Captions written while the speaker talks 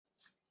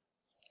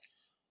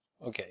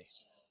Okay,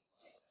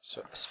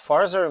 so as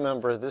far as I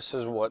remember, this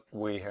is what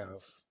we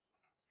have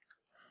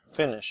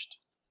finished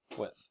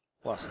with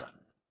last time,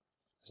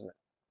 isn't it?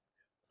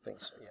 I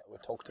think so. Yeah, we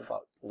talked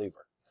about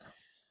liver.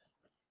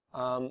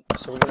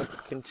 So we're going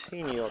to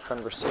continue our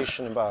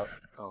conversation about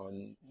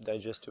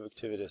digestive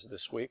activities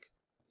this week.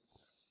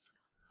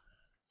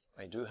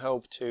 I do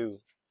hope to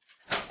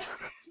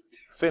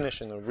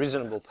finish in a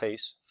reasonable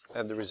pace,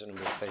 at the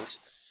reasonable pace,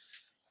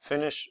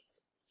 finish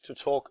to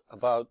talk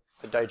about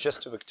the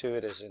digestive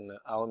activities in the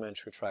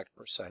alimentary tract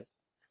per se.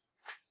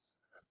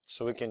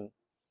 So we can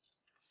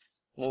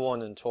move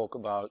on and talk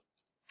about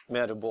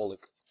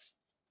metabolic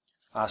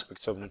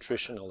aspects of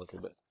nutrition a little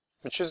bit,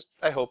 which is,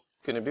 I hope,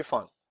 going to be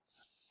fun.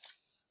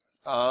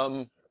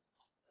 So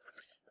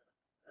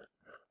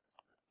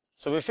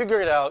we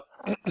figured out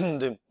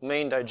the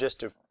main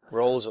digestive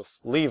roles of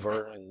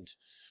liver, and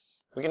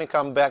we're going to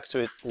come back to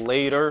it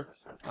later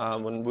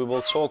when we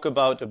will talk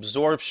about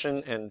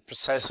absorption and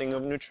processing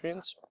of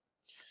nutrients.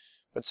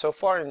 But so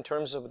far, in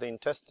terms of the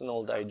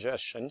intestinal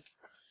digestion,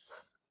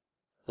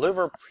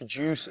 liver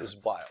produces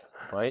bile,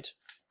 right?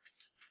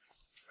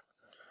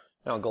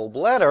 Now,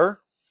 gallbladder,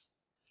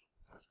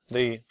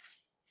 the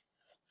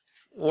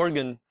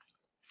organ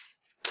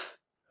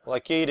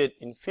located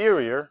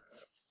inferior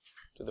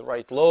to the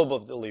right lobe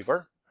of the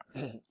liver,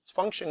 its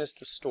function is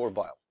to store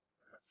bile.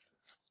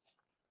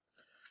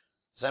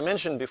 As I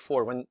mentioned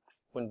before,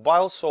 when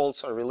bile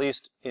salts are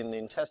released in the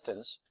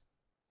intestines,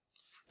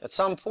 at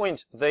some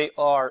point they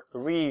are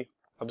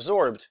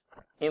reabsorbed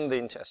in the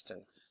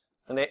intestine,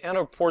 and they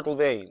enter portal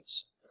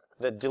veins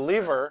that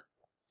deliver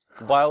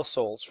bile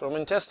salts from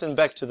intestine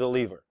back to the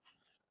liver.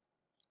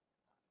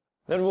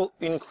 That will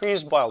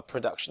increase bile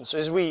production. So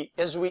as we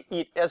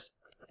eat, as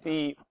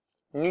the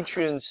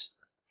nutrients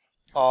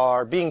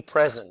are being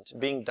present,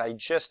 being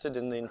digested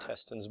in the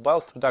intestines, bile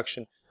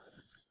production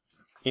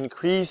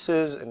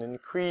increases and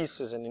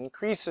increases and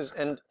increases,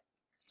 and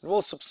it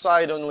will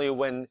subside only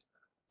when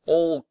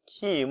all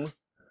chyme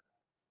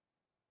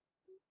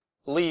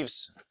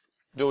leaves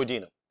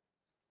duodenum.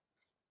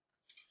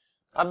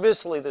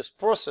 Obviously, this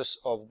process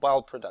of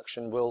bile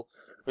production will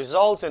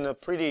result in a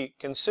pretty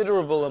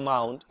considerable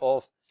amount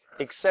of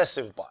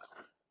excessive bile,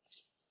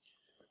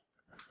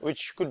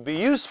 which could be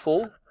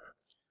useful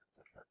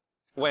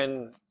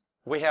when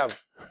we have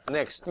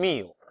next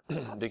meal,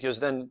 because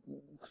then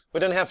we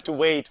don't have to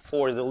wait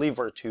for the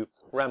liver to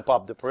ramp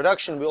up the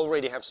production. We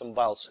already have some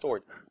bile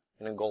stored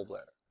in a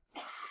gallbladder.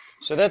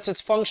 So that's its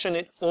function.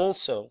 It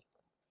also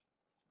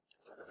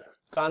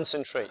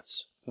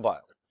concentrates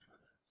bile.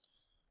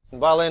 When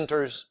bile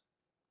enters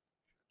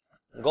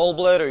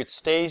gallbladder, it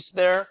stays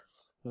there.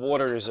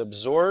 Water is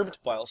absorbed.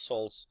 Bile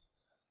salts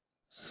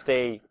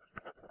stay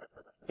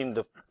in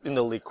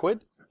the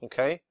liquid.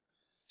 Okay,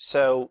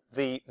 so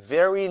the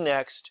very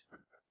next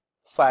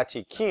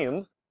fatty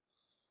chyme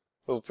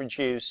will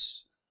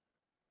produce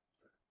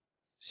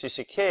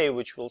CCK,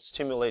 which will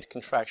stimulate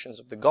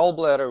contractions of the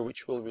gallbladder,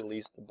 which will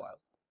release the bile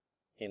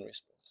in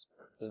response.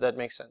 Does that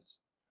make sense?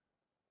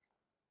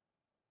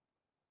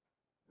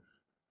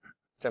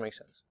 Does that make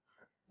sense?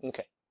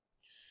 Okay.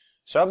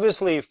 So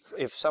obviously,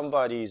 if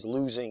somebody is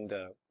losing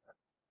the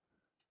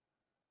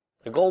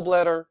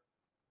gallbladder,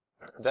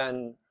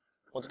 then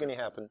what's going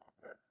to happen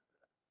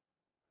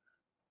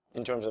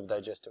in terms of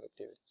digestive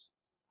activities?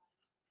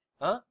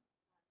 Huh?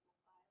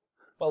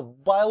 Well,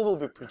 bile will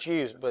be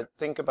produced, but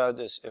think about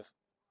this.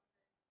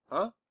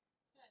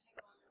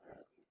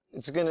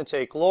 It's going to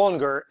take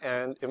longer,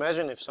 and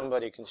imagine if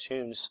somebody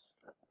consumes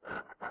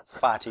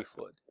fatty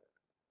food,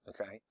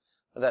 okay?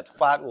 That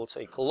fat will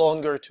take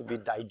longer to be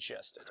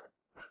digested.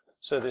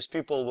 So these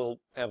people will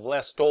have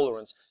less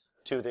tolerance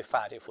to the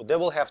fatty food. They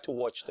will have to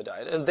watch the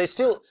diet. And they're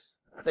still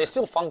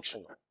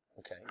functional,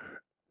 okay?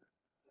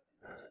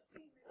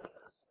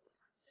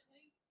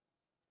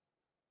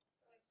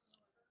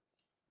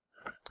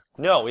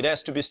 No, it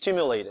has to be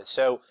stimulated.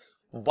 So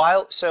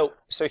bile. So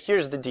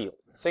here's the deal.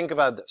 Think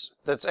about this.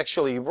 That's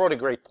actually, you brought a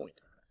great point.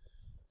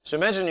 So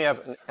imagine you have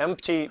an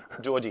empty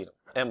duodenum,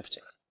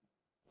 empty.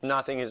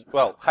 Nothing is,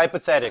 well,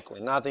 hypothetically,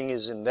 nothing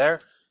is in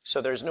there.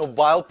 So there's no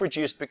bile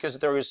produced because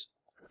there's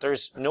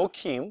no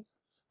chyme,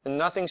 and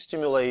nothing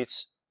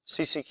stimulates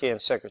CCK and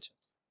secretin,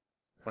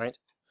 right?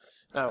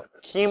 Now,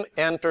 chyme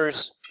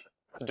enters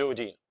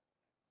duodenum.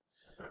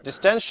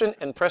 Distension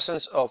and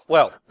presence of,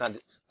 well, not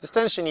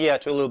distension, yeah,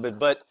 to a little bit,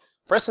 but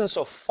presence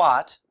of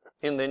fat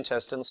in the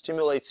intestine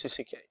stimulates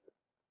CCK,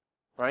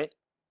 right?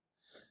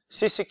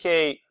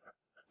 CCK,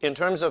 in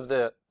terms of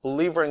the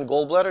liver and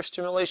gallbladder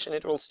stimulation,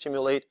 it will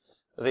stimulate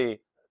the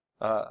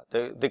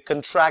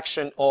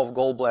contraction of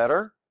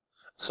gallbladder,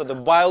 so the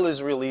bile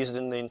is released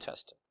in the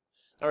intestine.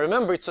 Now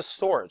remember, it's a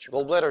storage.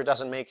 Gallbladder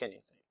doesn't make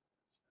anything,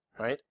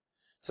 right?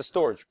 It's a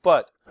storage,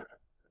 but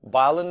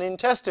bile in the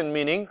intestine,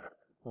 meaning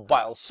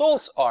bile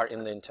salts are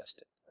in the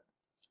intestine,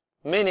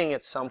 meaning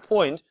at some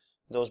point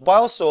those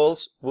bile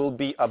salts will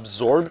be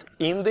absorbed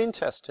in the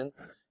intestine,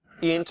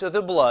 into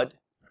the blood,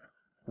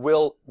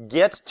 will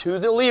get to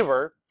the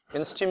liver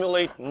and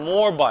stimulate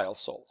more bile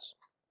salts.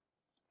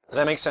 Does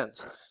that make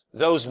sense?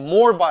 those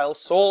more bile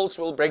salts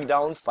will break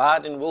down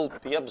fat and will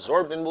be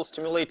absorbed and will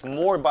stimulate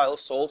more bile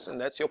salts,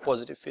 and that's your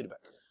positive feedback.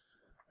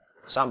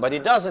 Somebody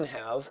doesn't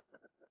have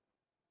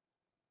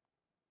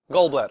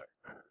gallbladder.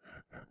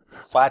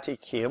 Fatty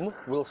Kim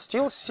will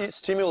still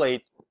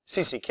stimulate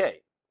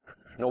CCK.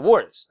 No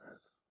worries.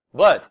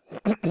 But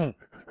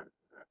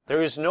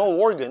there is no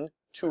organ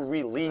to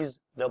release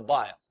the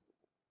bile.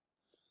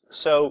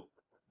 So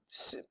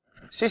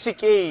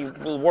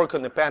CCK will work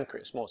on the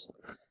pancreas mostly.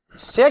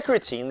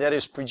 Secretin that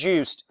is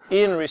produced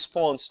in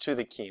response to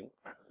the Kim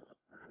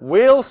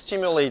will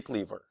stimulate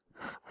liver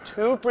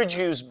to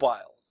produce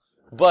bile.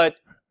 But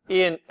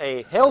in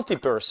a healthy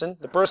person,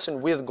 the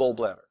person with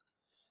gallbladder,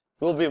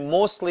 will be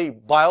mostly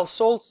bile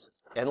salts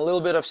and a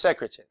little bit of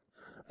secretin.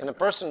 In a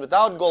person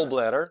without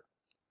gallbladder,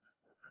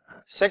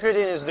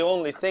 secretin is the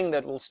only thing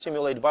that will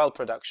stimulate bile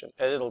production,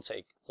 and it'll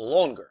take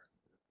longer.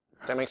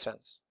 Does that make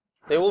sense?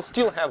 They will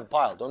still have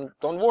bile.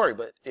 Don't worry,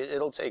 but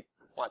it'll take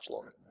much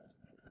longer.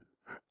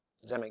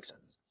 Does that make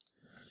sense?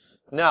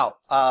 Now,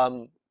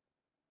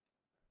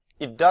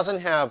 it doesn't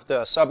have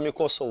the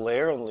submucosal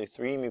layer, only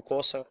 3,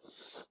 mucosa,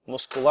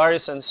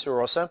 muscularis, and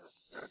serosa.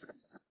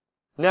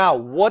 Now,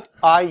 what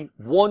I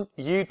want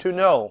you to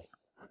know,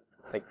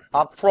 like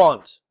up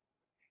front,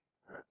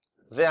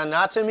 the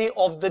anatomy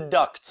of the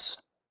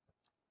ducts.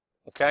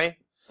 Okay?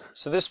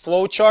 So this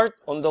flow chart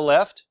on the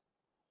left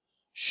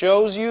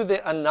shows you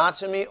the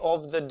anatomy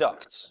of the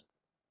ducts.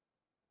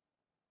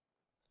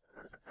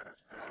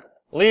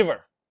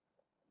 Liver,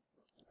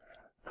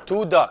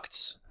 2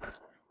 ducts,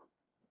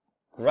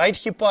 right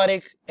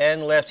hepatic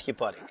and left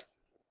hepatic.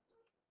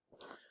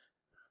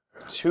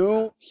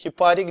 2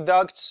 hepatic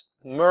ducts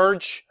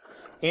merge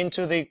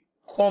into the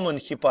common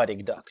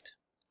hepatic duct.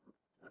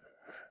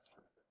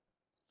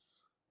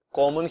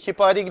 Common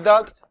hepatic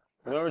duct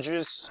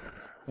merges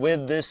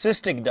with the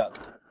cystic duct.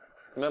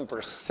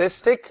 Remember,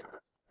 cystic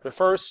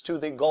refers to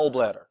the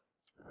gallbladder.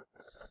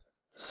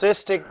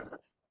 Cystic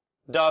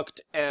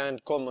duct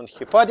and common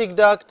hepatic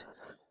duct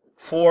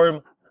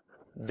form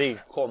the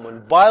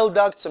common bile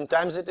duct.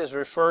 Sometimes it is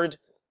referred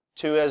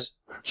to as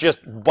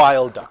just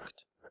bile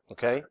duct.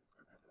 Okay?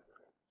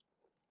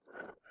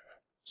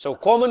 So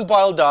common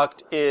bile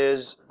duct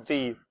is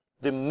the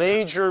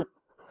major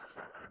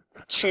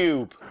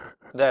tube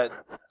that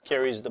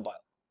carries the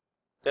bile.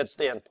 That's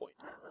the end point.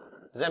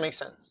 Does that make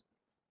sense?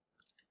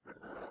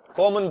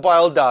 Common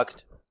bile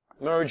duct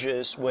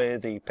merges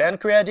with the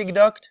pancreatic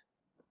duct.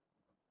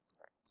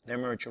 They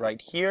merge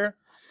right here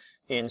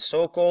in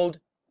so-called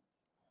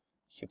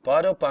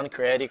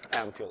hepatopancreatic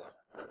ampulla.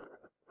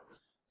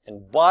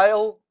 And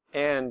bile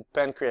and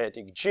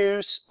pancreatic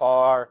juice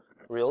are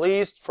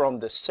released from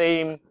the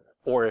same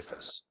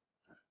orifice.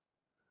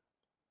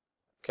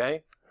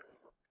 Okay?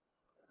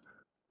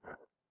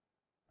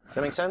 Does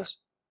that make sense?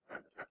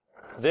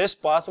 This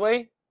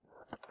pathway,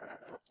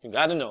 you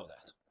got to know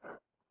that.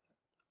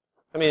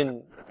 I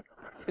mean,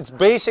 it's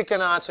basic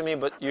anatomy,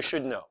 but you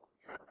should know.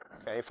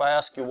 Okay? If I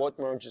ask you what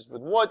merges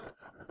with what,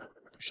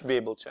 you should be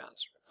able to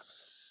answer.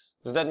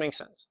 Does that make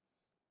sense?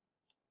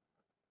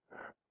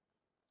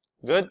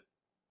 Good?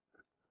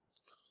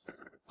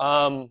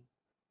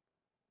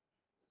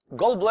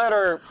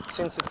 Gallbladder,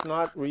 since it's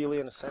not really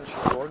an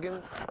essential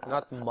organ,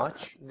 not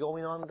much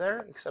going on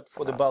there except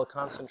for the bile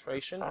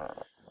concentration,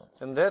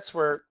 and that's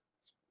where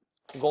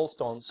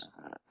gallstones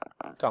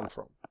come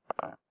from.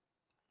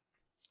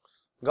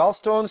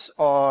 Gallstones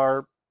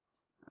are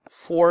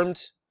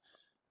formed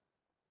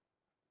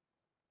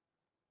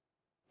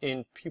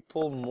in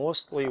people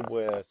mostly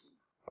with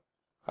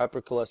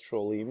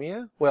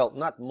hypercholesterolemia. Well,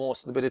 not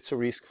mostly, but it's a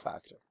risk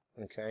factor.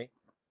 Okay?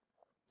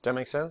 Does that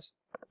make sense?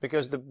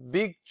 Because the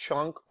big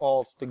chunk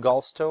of the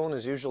gallstone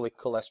is usually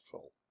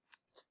cholesterol,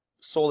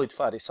 solid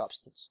fatty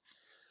substance.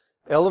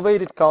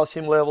 Elevated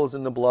calcium levels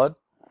in the blood,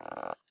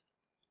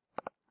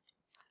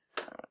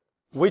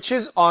 which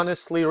is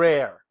honestly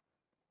rare.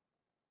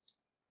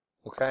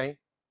 Okay?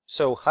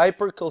 So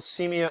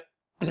hypercalcemia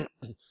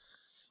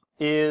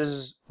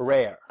is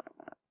rare.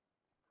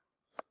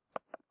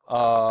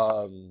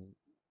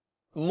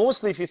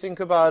 Mostly, if you think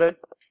about it,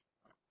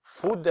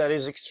 food that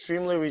is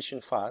extremely rich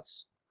in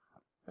fats,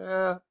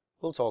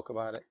 we'll talk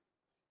about it.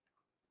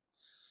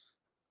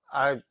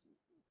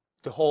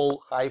 The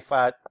whole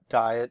high-fat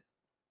diet,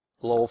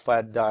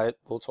 low-fat diet,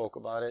 we'll talk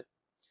about it.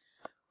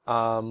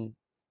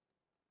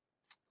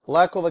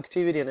 Lack of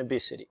activity and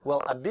obesity.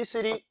 Well,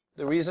 obesity,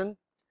 the reason,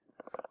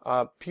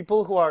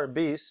 people who are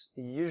obese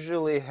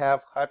usually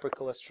have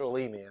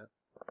hypercholesterolemia,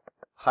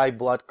 high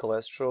blood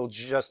cholesterol,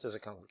 just as a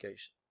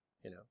complication,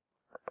 you know.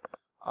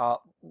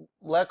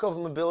 Lack of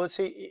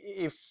mobility,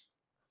 if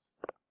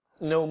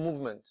no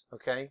movement,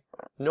 okay?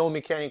 No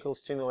mechanical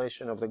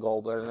stimulation of the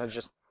gallbladder, not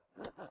just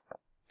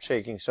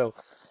shaking. So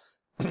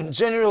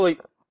generally,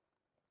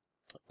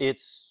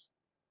 it's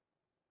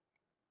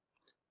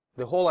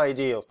the whole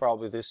idea of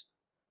probably this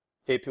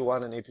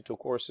AP1 and AP2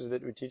 courses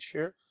that we teach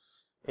here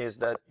is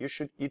that you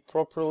should eat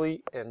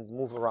properly and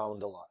move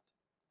around a lot.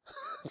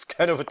 It's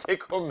kind of a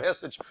take-home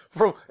message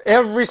from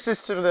every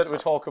system that we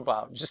talk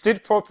about. Just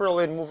eat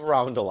properly and move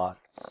around a lot.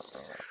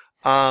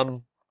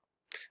 They're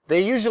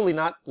usually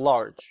not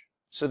large.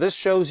 So this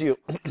shows you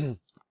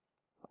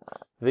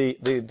the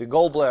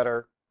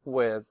gallbladder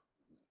with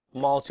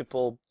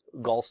multiple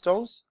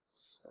gallstones.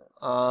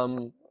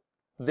 The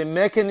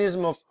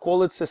mechanism of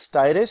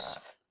cholecystitis,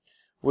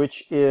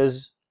 which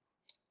is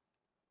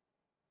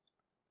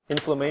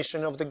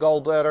inflammation of the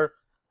gallbladder.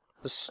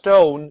 The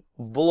stone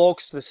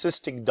blocks the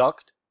cystic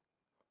duct.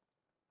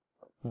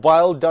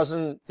 Bile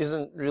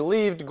isn't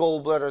relieved,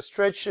 gallbladder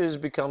stretches,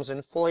 becomes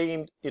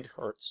inflamed, it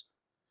hurts.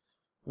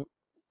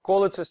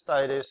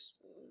 Cholecystitis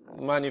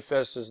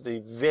manifests as the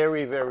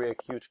very, very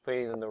acute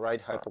pain in the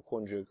right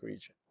hypochondriac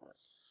region.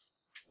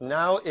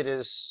 Now it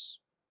is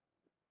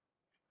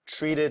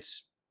treated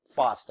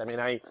fast. I mean,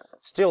 I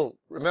still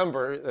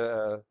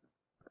remember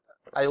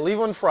I leave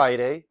on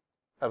Friday.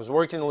 I was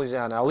working in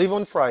Louisiana. I leave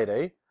on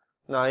Friday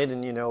night,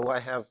 and I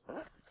have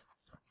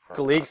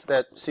colleagues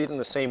that sit in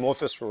the same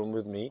office room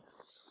with me.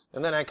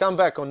 And then I come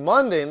back on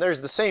Monday, and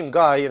there's the same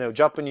guy,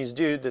 Japanese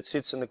dude that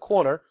sits in the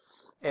corner.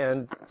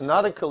 And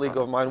another colleague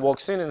of mine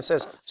walks in and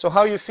says, "So how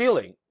are you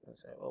feeling?" I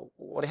say, "Well,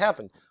 what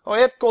happened?" "Oh,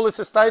 he had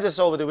cholecystitis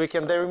over the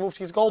weekend. They removed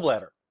his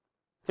gallbladder.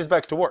 He's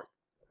back to work."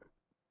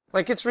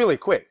 Like, it's really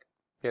quick,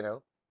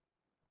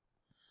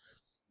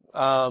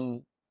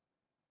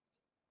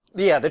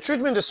 Yeah, the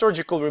treatment is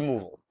surgical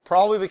removal.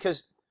 Probably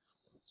because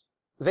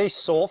they're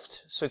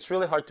soft, so it's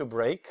really hard to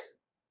break.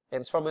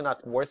 And it's probably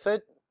not worth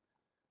it.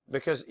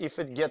 Because if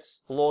it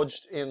gets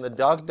lodged in the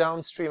duct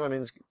downstream, I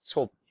mean, it's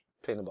called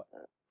pain in the butt.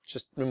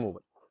 Just remove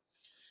it.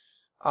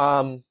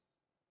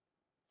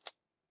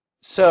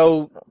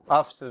 So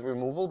after the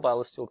removal,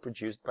 bile is still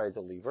produced by the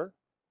liver,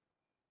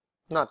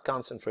 not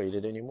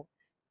concentrated anymore.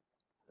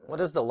 What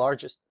is the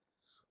largest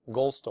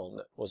gallstone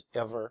that was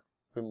ever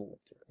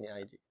removed? Any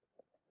idea?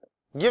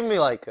 Give me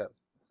like a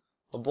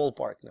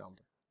ballpark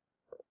number.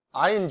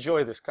 I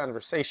enjoy this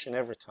conversation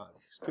every time.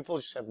 People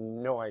just have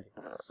no idea.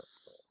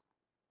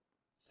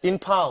 In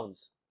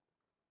pounds.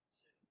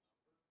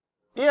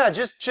 Yeah,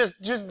 just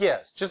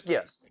guess. Just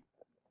guess.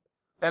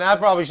 And I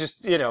probably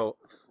just,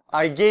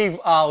 I gave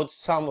out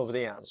some of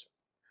the answer.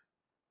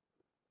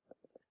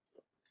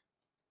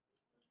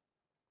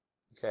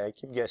 Okay,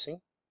 keep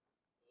guessing.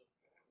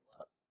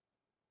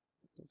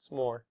 It's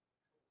more.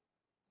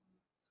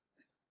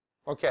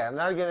 Okay, I'm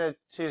not going to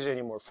tease you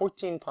anymore.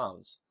 14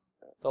 pounds.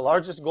 The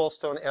largest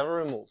gallstone ever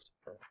removed.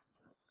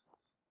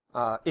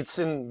 It's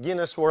in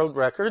Guinness World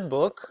Record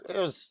book. It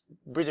was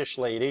a British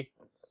lady.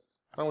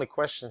 Only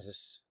question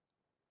is,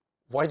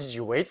 why did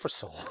you wait for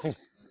so long?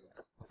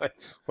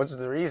 What's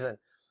the reason?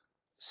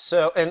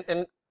 So,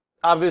 and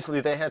obviously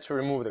they had to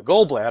remove the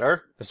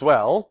gallbladder as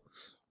well,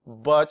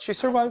 but she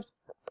survived.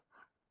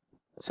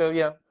 So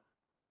yeah,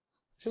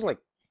 she's like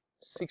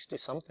 60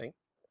 something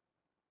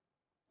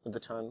at the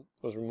time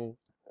it was removed.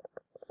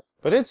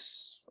 But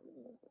it's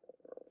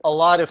a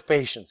lot of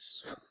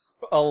patience.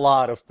 A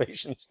lot of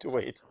patience to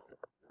wait.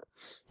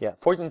 Yeah,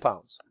 14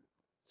 pounds.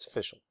 It's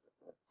official.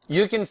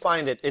 You can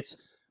find it.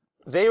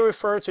 They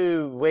refer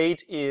to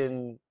weight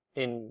in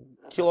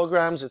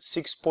kilograms. It's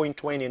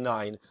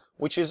 6.29,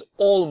 which is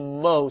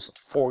almost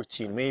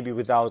 14, maybe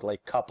without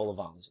like a couple of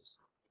ounces.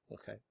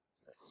 Okay.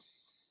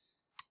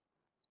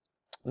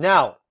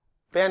 Now,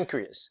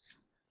 pancreas.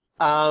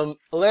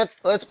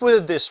 Let's put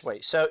it this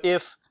way. So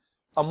if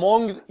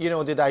among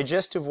the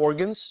digestive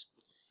organs,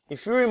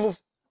 if you remove,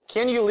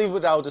 can you live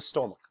without a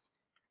stomach?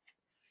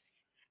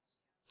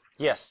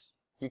 Yes,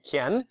 you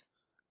can.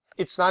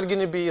 It's not going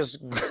to be as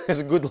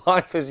good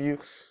life as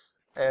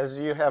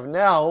you have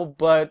now,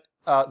 but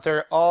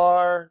there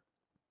are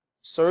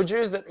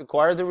surgeries that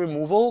require the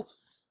removal.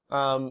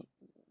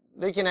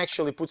 They can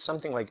actually put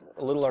something like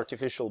a little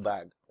artificial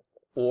bag,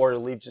 or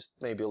leave just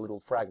maybe a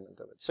little fragment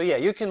of it. So yeah,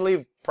 you can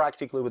live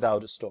practically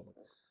without a stomach.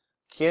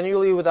 Can you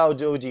live without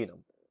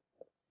duodenum?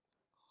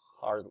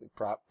 Hardly.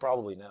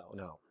 Probably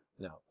no.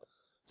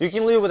 You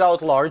can live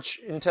without large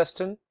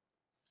intestine.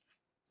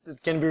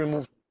 It can be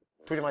removed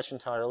pretty much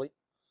entirely.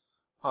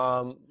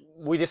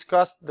 We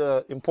discussed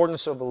the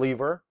importance of the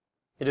liver.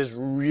 It is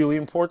really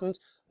important,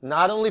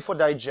 not only for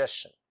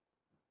digestion.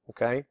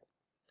 Okay.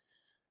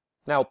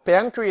 Now,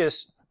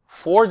 pancreas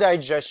for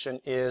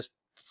digestion is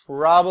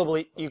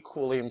probably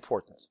equally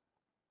important.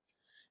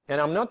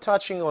 And I'm not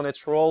touching on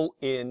its role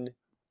in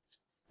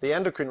the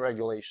endocrine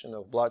regulation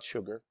of blood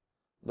sugar,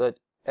 but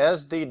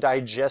as the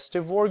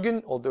digestive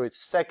organ, although it's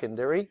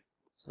secondary,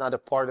 it's not a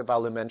part of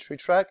alimentary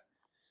tract,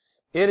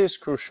 it is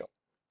crucial.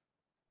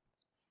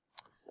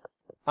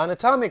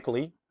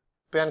 Anatomically,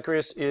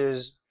 pancreas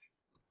is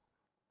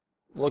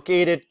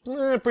located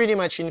pretty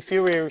much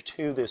inferior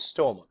to the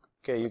stomach.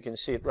 Okay, you can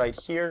see it right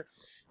here.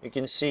 You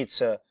can see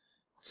it's a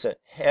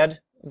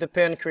head of the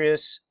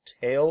pancreas,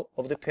 tail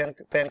of the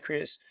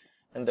pancreas,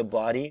 and the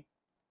body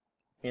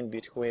in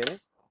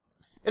between.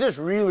 It is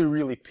really,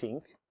 really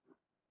pink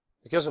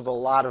because of a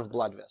lot of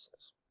blood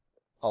vessels.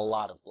 A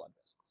lot of blood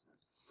vessels.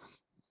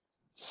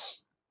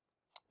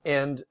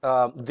 And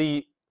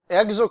the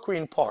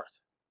exocrine part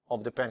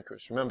of the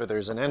pancreas, remember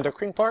there's an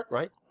endocrine part,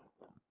 right?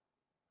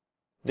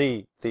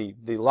 The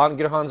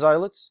Langerhans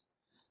islets.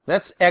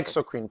 That's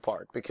exocrine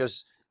part,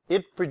 because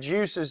it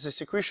produces the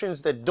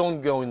secretions that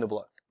don't go in the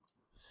blood.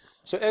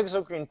 So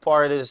exocrine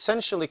part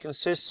essentially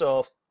consists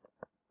of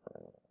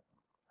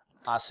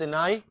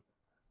acini,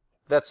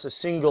 that's a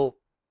single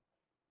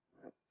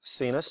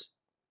sinus,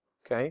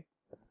 okay?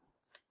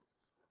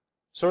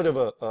 Sort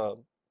of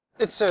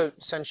it's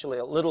essentially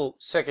a little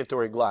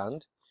secretory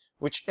gland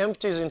which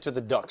empties into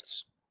the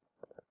ducts.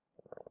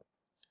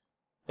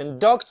 And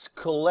ducts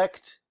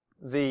collect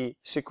the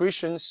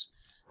secretions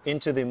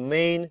into the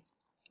main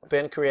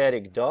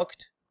pancreatic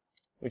duct,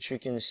 which you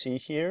can see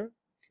here,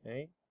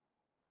 okay?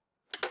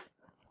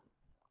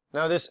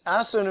 Now, these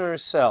acinar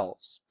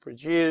cells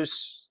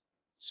produce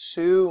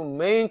two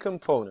main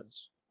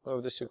components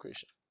of the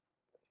secretion.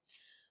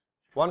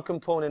 One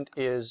component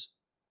is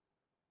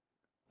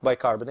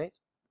bicarbonate,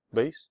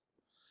 base,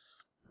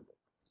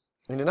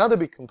 and another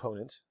big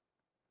component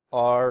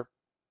are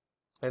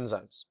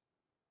enzymes.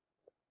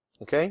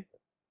 Okay?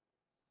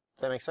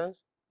 Does that make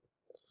sense?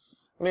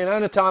 I mean,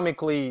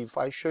 anatomically, if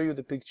I show you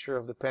the picture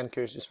of the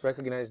pancreas, just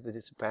recognize that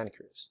it's a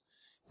pancreas.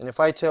 And if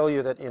I tell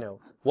you that,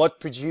 what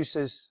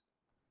produces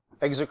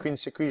exocrine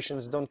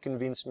secretions, don't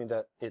convince me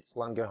that it's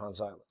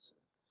Langerhans islets.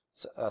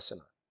 It's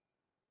acinar.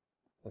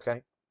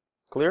 Okay?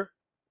 Clear?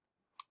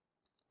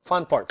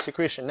 Fun part,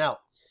 secretion. Now,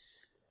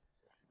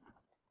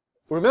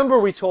 remember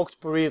we talked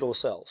parietal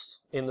cells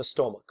in the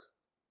stomach.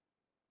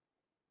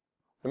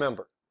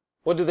 Remember,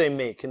 what do they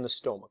make in the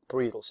stomach,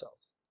 parietal cells?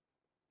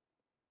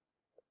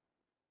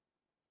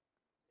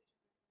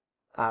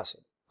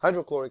 Acid,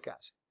 hydrochloric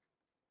acid.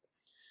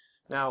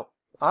 Now,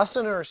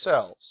 acinar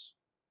cells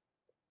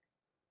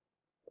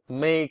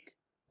make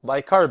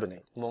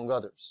bicarbonate, among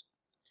others.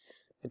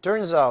 It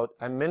turns out,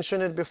 I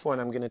mentioned it before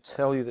and I'm going to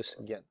tell you this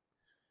again.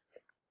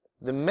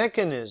 The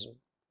mechanism,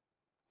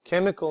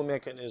 chemical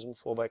mechanism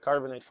for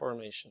bicarbonate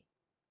formation,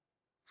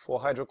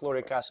 for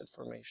hydrochloric acid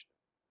formation,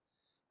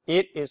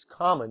 it is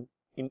common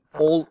in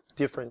all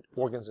different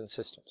organs and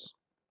systems.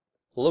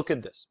 Look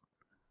at this.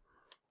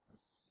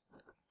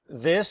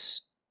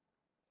 This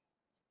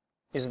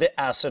is the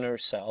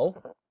acinar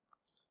cell,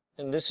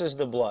 and this is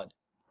the blood.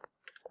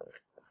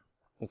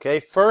 Okay,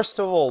 first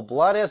of all,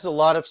 blood has a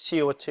lot of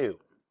CO2.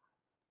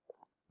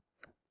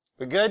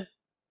 We good?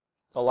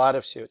 A lot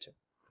of CO2.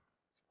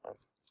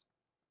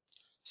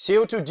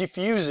 CO2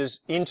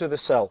 diffuses into the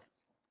cell,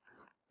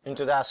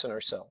 into the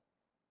acinar cell.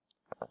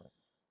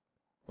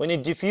 When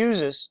it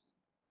diffuses,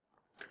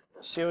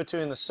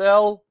 CO2 in the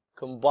cell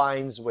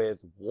combines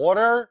with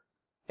water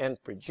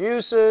and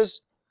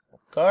produces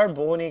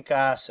carbonic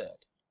acid.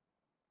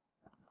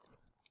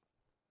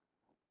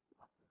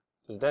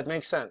 Does that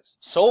make sense?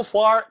 So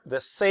far,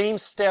 the same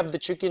step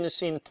that you can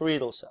see in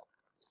parietal cell.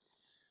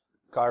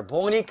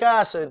 Carbonic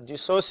acid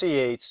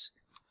dissociates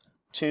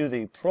to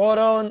the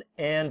proton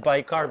and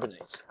bicarbonate.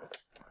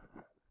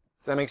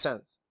 Does that make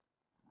sense?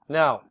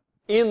 Now,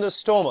 in the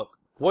stomach,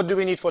 what do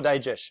we need for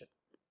digestion?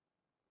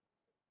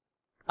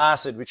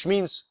 Acid, which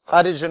means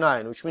hydrogen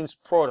ion, which means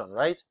proton,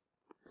 right?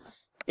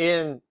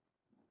 In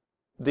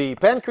the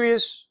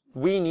pancreas,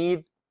 we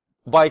need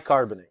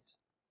bicarbonate,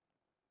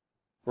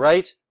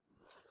 right?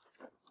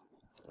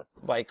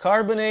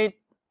 Bicarbonate,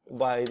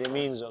 by the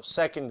means of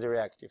secondary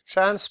active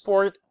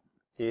transport,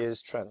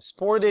 is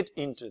transported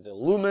into the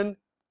lumen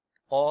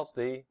of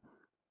the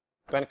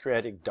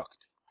pancreatic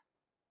duct.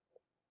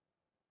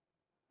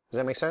 Does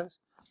that make sense?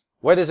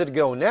 Where does it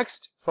go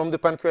next from the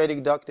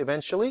pancreatic duct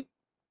eventually?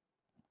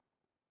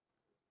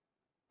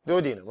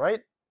 Duodenum,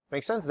 right?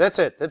 Make sense? That's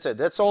it. That's it.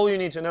 That's all you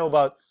need to know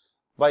about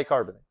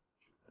bicarbonate.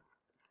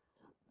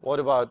 What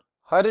about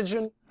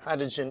hydrogen?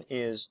 Hydrogen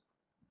is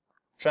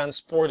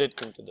transported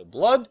into the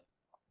blood.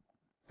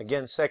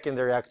 Again,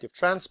 secondary active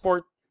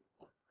transport.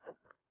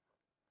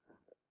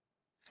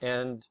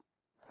 And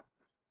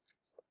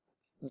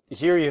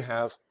here you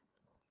have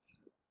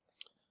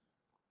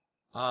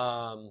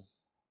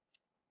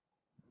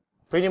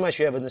pretty much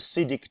you have an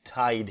acidic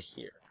tide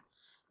here,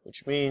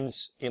 which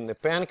means in the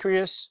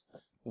pancreas,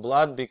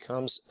 blood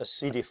becomes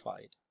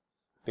acidified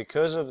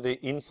because of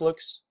the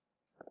influx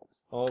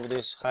of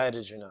these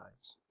hydrogen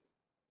ions.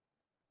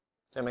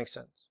 That makes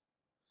sense.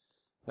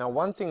 Now,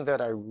 one thing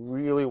that I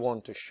really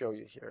want to show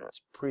you here,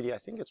 I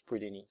think it's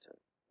pretty neat.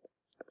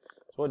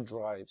 It's what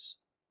drives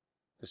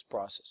these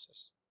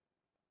processes,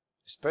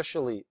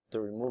 especially the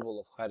removal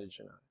of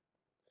hydrogen ion.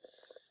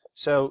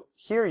 So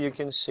here you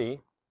can see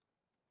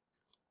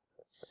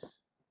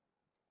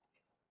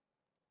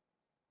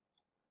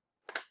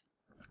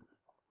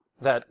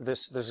that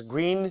this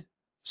green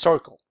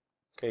circle,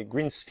 okay,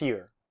 green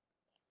sphere,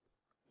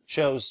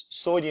 shows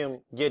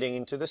sodium getting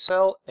into the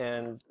cell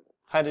and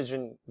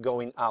hydrogen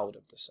going out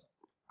of the cell.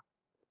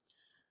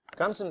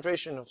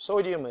 Concentration of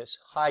sodium is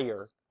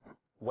higher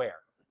where?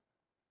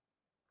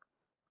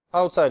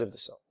 Outside of the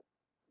cell.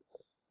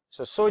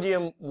 So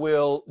sodium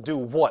will do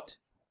what?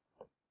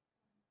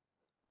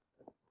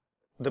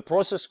 The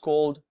process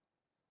called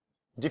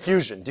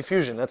diffusion.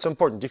 Diffusion, that's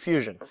important,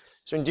 diffusion.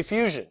 So in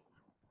diffusion,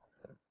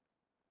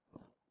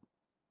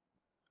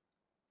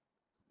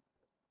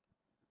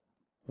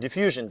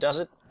 does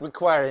it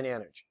require any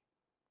energy?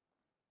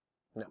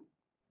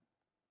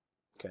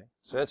 Okay,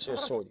 so that's your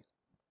sodium.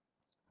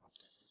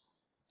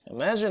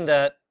 Imagine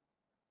that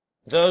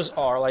those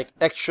are like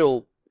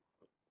actual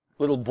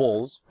little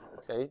balls,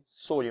 okay,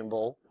 sodium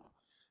ball.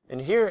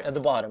 And here at the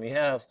bottom you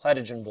have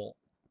hydrogen ball.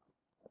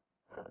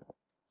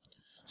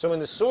 So when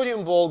the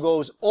sodium ball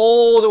goes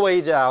all the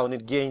way down,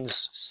 it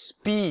gains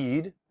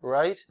speed,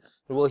 right?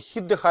 It will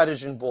hit the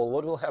hydrogen ball.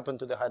 What will happen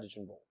to the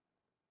hydrogen ball?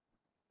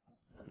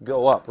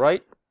 Go up,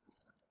 right?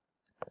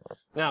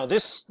 Now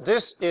this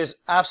is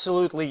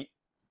absolutely,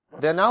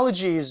 the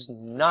analogy is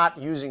not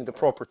using the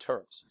proper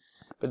terms.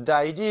 But the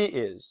idea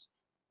is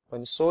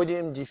when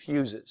sodium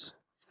diffuses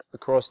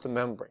across the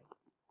membrane,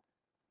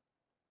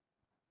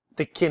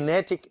 the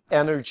kinetic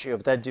energy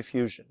of that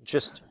diffusion,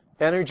 just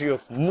energy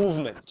of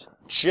movement,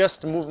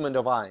 just movement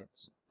of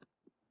ions,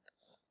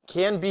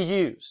 can be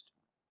used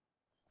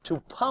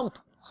to pump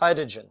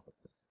hydrogen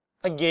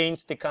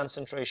against the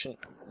concentration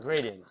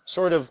gradient,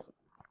 sort of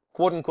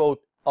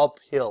quote-unquote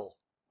uphill.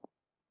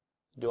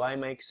 Do I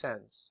make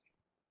sense?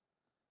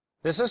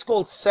 This is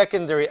called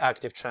secondary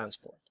active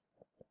transport.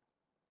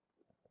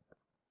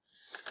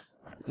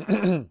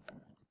 Let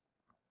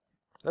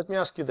me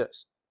ask you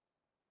this.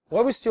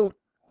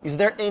 Is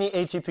there any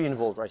ATP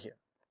involved right here?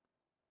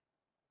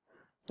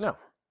 No.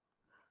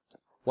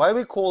 Why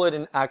we call it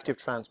an active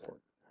transport?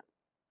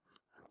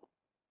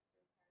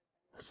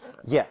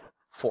 Yeah,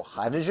 for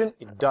hydrogen,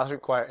 it does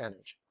require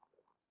energy.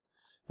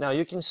 Now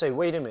you can say,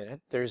 wait a minute,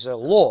 there's a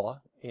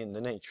law in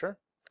the nature,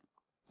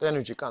 the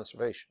energy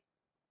conservation.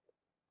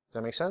 Does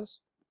that make sense?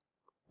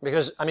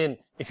 Because, I mean,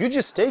 if you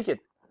just take it,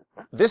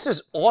 this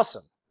is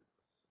awesome.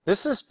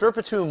 This is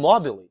perpetuum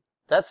mobile.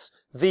 That's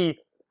the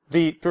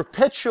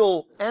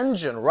perpetual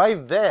engine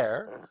right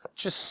there.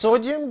 Just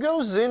sodium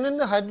goes in and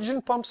the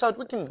hydrogen pumps out.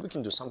 We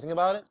can do something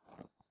about it.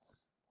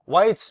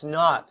 Why it's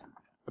not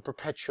a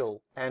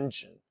perpetual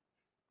engine?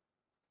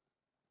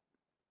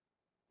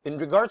 In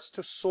regards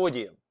to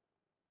sodium,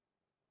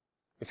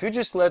 if you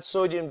just let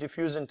sodium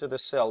diffuse into the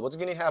cell, what's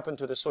going to happen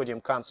to the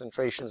sodium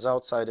concentrations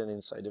outside and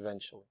inside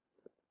eventually?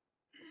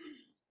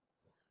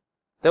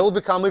 They will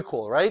become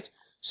equal, right?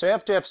 So you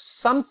have to have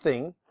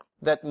something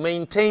that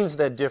maintains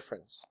that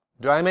difference.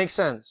 Do I make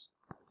sense?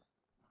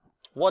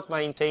 What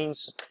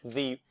maintains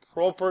the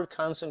proper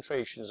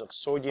concentrations of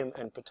sodium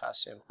and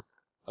potassium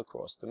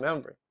across the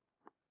membrane?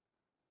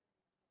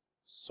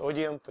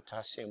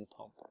 Sodium-potassium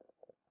pump.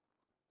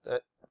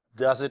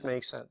 Does it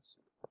make sense?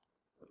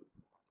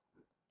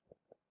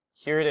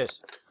 Here it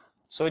is.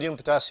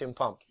 Sodium-potassium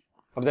pump.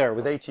 Up there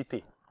with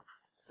ATP.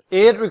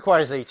 It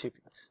requires ATP.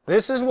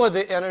 This is what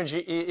the energy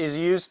is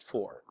used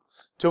for.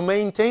 To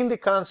maintain the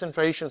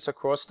concentrations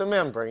across the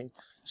membrane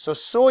so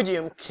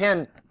sodium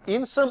can,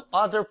 in some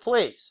other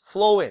place,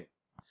 flow in.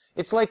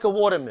 It's like a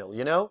water mill,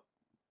 you know?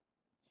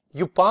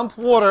 You pump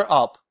water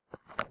up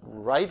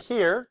right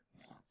here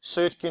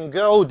so it can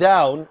go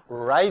down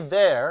right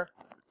there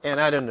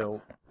and, I don't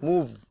know,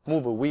 move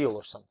a wheel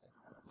or something.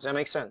 Does that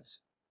make sense?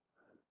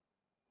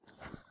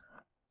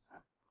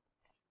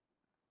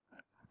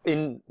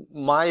 In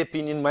my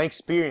opinion, my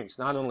experience,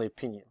 not only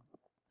opinion,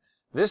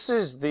 this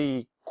is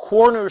the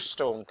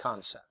cornerstone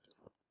concept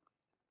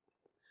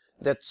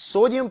that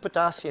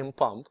sodium-potassium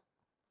pump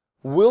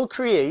will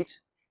create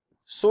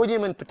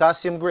sodium and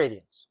potassium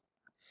gradients.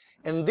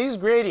 And these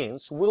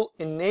gradients will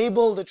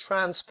enable the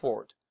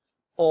transport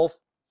of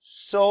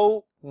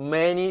so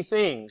many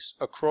things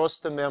across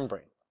the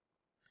membrane.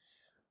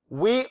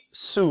 We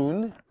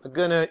soon are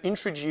going to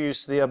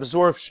introduce the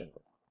absorption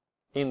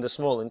in the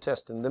small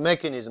intestine, the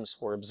mechanisms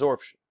for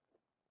absorption.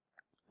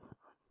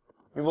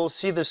 You will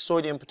see the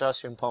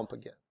sodium-potassium pump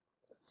again.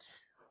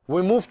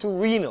 We move to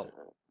renal.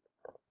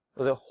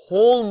 The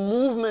whole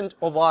movement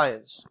of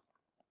ions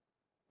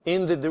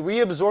in the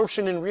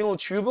reabsorption in renal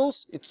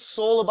tubules, it's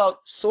all about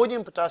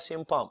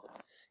sodium-potassium pump.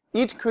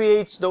 It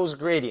creates those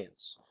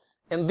gradients.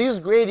 And these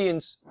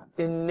gradients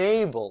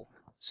enable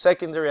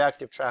secondary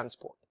active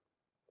transport.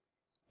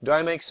 Do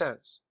I make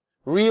sense?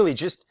 Really,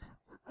 just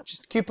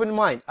keep in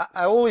mind.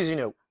 I always,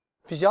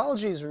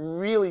 physiology is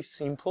really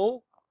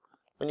simple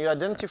when you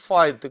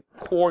identify the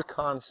core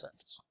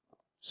concepts.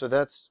 So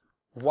that's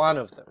one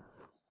of them.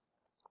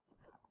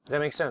 Does that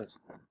make sense?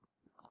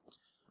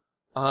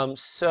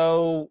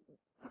 So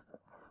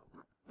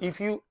if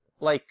you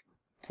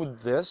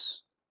put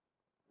this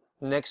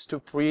next to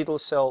parietal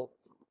cell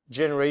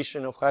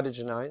generation of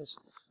hydrogen ions,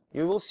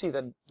 you will see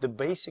that the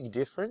basic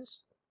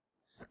difference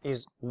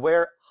is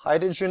where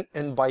hydrogen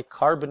and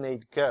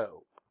bicarbonate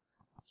go.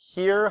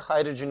 Here,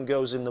 hydrogen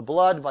goes in the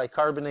blood,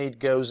 bicarbonate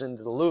goes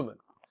into the lumen.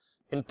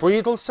 In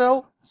parietal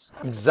cell, it's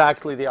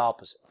exactly the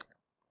opposite.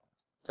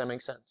 Does that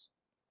make sense?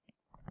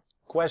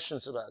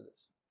 Questions about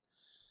this?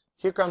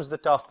 Here comes the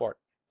tough part.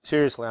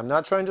 Seriously, I'm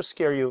not trying to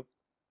scare you.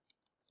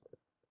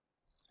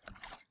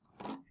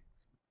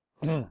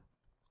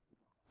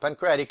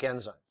 Pancreatic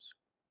enzymes.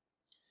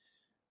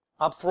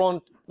 Up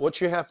front,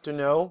 what you have to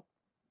know,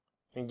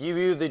 and give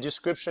you the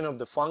description of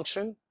the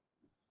function,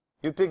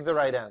 you pick the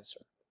right answer.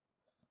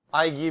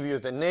 I give you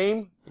the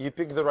name, you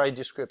pick the right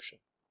description.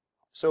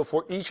 So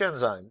for each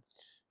enzyme,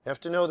 you have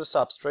to know the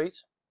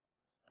substrate,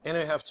 and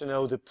you have to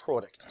know the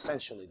product,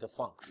 essentially the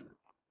function.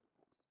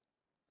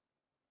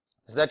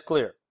 Is that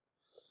clear?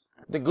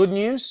 The good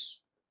news,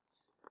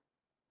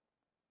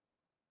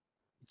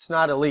 it's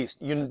not a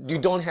list. You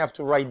don't have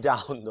to write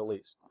down the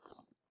list.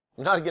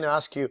 I'm not going to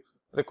ask you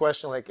the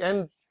question like,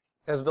 and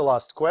as the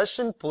last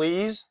question,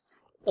 please,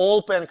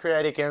 all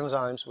pancreatic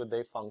enzymes with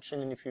their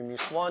function, and if you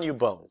miss one, you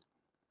boned.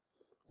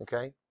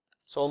 Okay?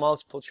 It's all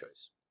multiple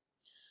choice.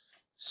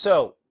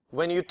 So,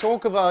 when you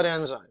talk about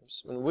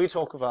enzymes, when we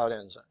talk about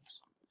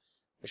enzymes,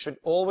 we should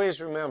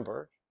always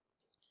remember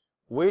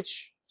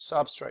which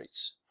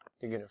substrates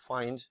you're going to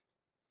find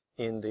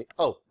in the,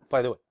 oh,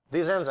 by the way,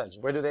 these enzymes,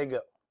 where do they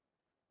go?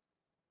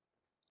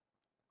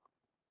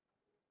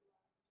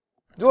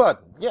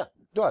 Duodenum, yeah,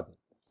 duodenum.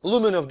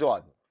 Lumen of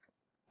duodenum,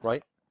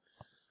 right?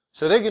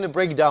 So they're going to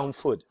break down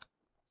food.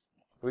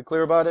 Are we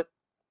clear about it?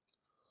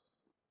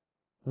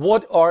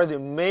 What are the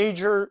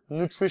major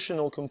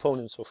nutritional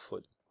components of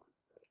food?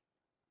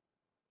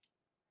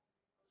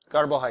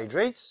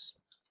 Carbohydrates,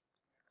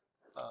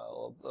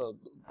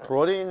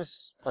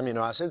 proteins,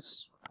 amino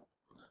acids.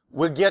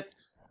 We'll get,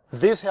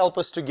 this help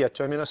us to get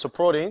to amino acids,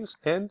 proteins,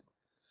 and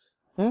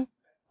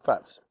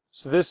fats.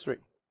 So these three.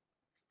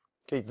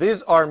 Okay,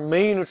 these are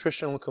main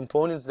nutritional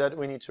components that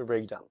we need to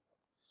break down.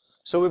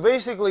 So we're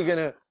basically going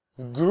to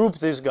group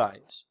these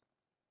guys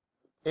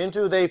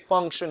into their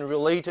function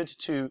related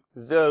to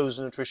those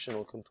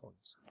nutritional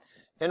components.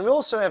 And we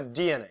also have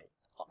DNA,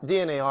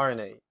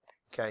 RNA,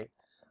 okay?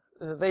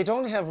 They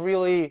don't have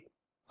really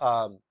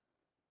a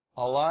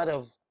lot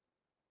of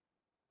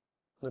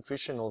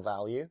nutritional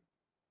value,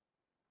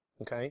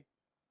 okay?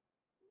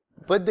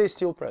 But they're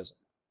still present,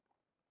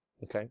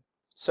 okay?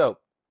 So,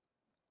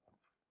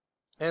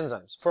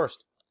 enzymes,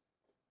 first.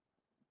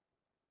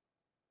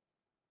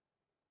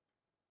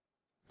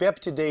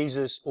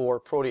 Peptidases or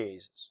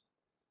proteases.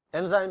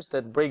 Enzymes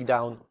that break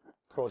down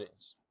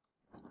proteins.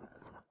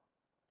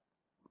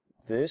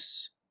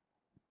 This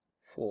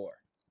for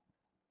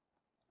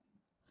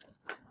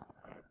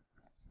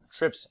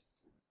trypsin.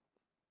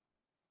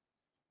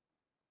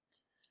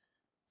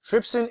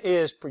 Trypsin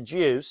is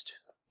produced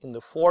in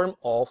the form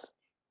of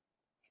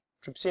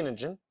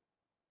trypsinogen.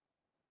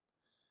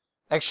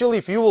 Actually,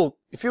 if you will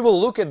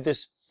look at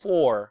this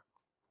four,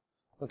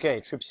 okay,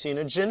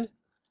 trypsinogen,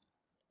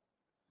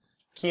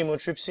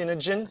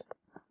 chemotrypsinogen,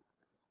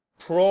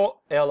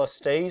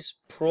 pro-elastase,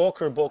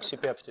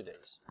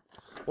 pro-carboxypeptidase.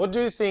 What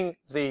do you think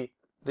the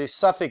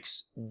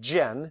suffix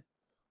gen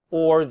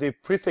or the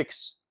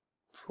prefix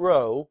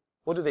pro,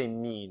 what do they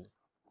mean?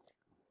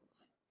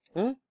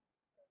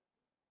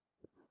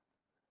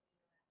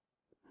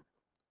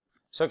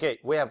 So, okay,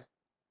 we have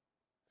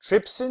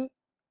trypsin,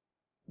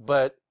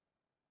 but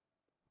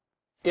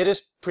it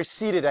is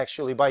preceded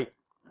actually by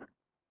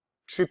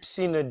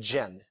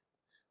trypsinogen.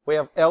 We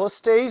have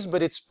elastase,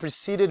 but it's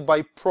preceded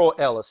by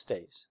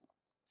pro-elastase.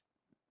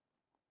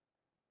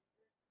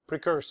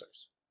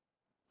 Precursors.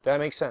 That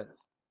makes sense.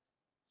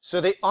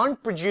 So they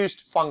aren't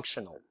produced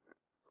functional.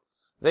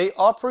 They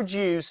are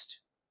produced,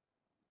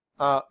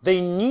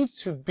 they need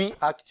to be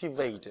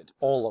activated,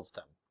 all of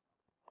them.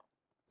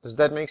 Does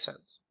that make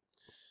sense?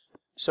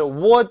 So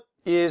what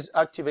is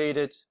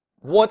activated?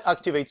 What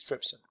activates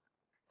trypsin?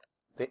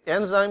 The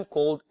enzyme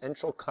called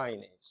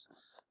enterokinase.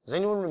 Does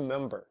anyone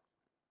remember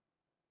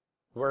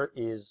where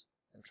is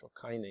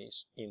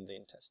enterokinase in the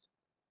intestine?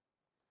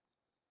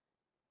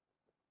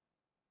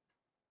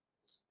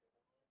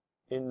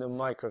 In the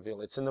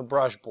microvilli. It's in the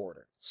brush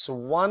border. It's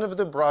one of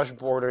the brush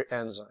border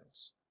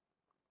enzymes.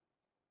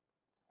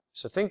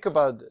 So think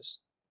about this.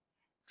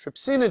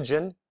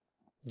 Trypsinogen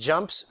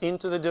jumps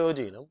into the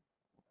duodenum,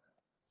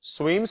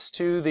 swims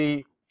to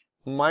the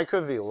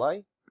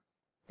microvilli,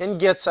 and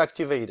gets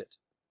activated.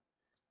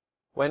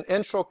 When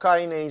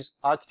enterokinase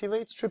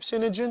activates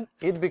trypsinogen,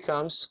 it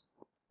becomes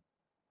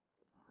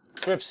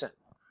trypsin.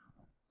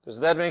 Does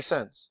that make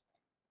sense?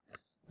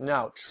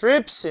 Now,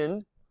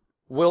 trypsin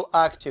will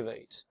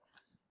activate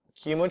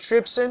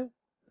chemotrypsin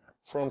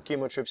from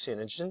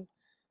chemotrypsinogen,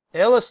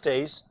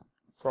 elastase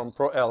from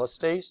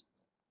proelastase,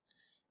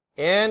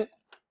 and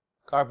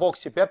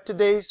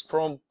carboxypeptidase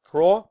from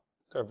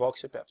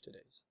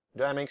pro-carboxypeptidase. Does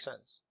that make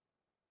sense?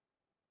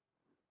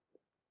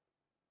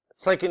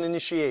 It's like an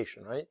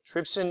initiation, right?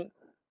 Trypsin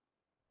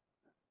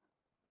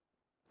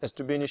has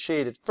to be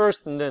initiated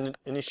first, and then it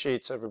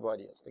initiates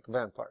everybody else, like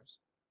vampires.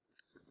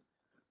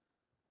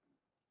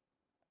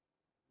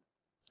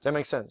 Does that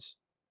make sense?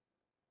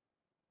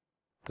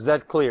 Is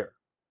that clear?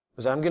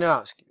 Because I'm going to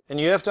ask you. And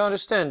you have to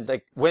understand,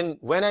 like,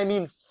 when I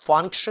mean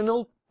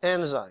functional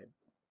enzyme,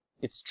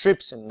 it's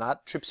trypsin,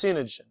 not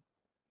trypsinogen.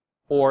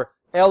 Or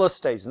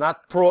elastase,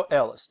 not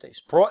proelastase.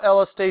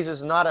 Proelastase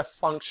is not a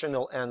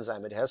functional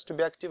enzyme. It has to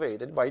be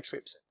activated by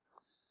trypsin.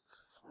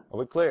 Are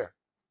we clear?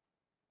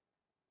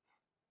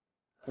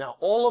 Now,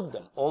 all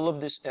of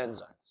these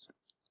enzymes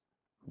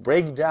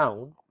break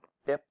down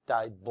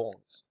peptide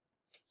bonds.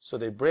 So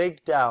they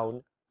break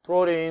down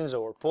proteins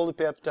or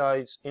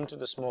polypeptides into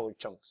the smaller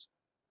chunks.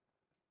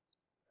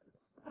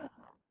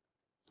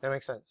 That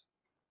makes sense?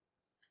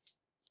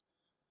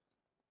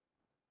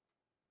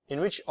 in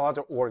which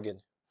other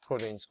organ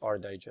proteins are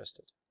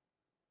digested?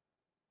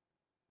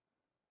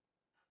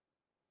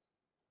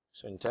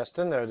 So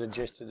intestine, they're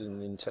digested in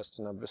the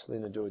intestine, obviously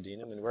in the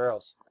duodenum, and where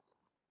else?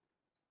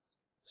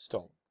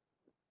 Stomach.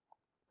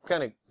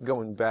 Kind of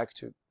going back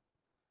to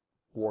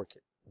work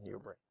it in your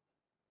brain.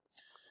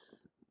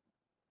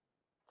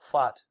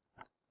 Fat.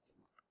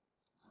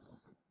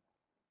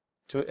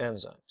 Two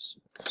enzymes.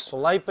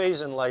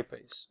 Phospholipase and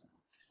lipase.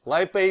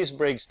 Lipase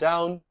breaks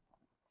down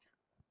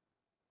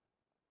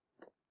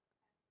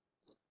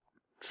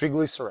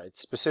triglycerides,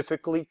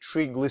 specifically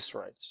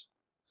triglycerides.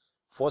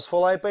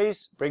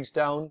 Phospholipase breaks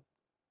down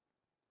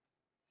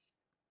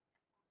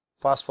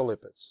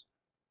phospholipids.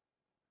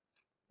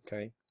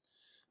 Okay.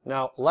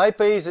 Now,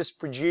 lipase is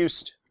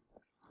produced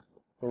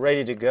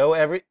ready to go.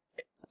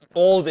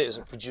 All these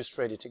are produced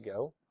ready to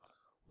go,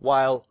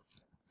 while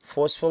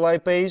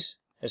phospholipase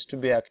has to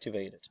be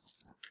activated.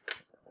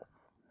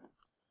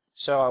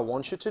 So I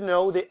want you to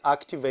know the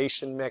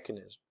activation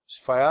mechanism.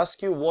 If I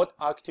ask you what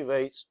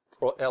activates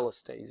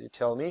proelastase, you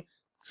tell me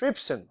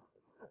trypsin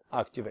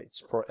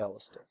activates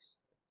proelastase.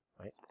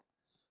 Right?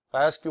 If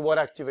I ask you what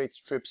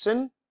activates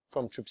trypsin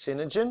from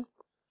trypsinogen,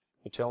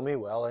 you tell me,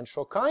 well,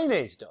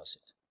 enterokinase does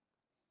it.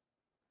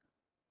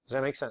 Does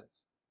that make sense?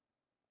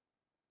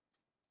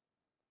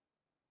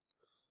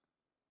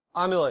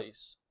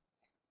 Amylase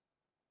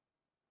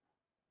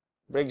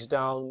breaks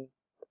down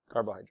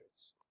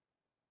carbohydrates.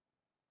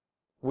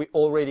 We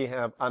already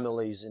have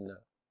amylase in the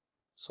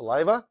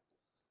saliva.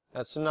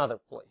 That's another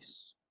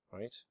place,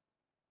 right?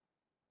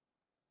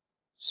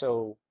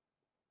 So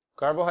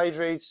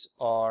carbohydrates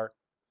are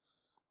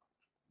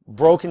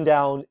broken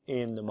down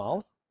in the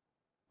mouth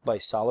by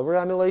salivary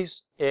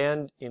amylase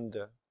and in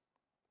the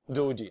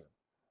duodenum.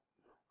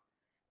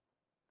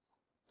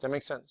 Does that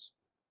make sense?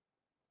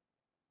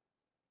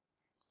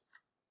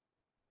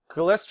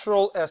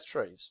 Cholesterol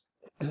esterase.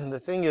 The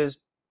thing is,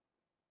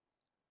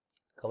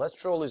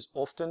 cholesterol is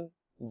often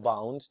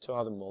bound to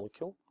other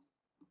molecule.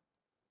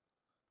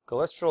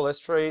 Cholesterol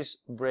esterase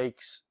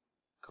breaks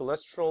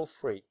cholesterol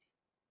free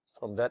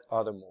from that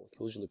other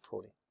molecule, usually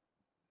protein.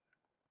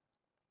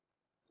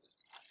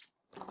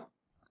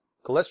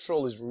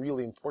 Cholesterol is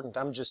really important.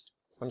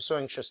 I'm so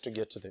anxious to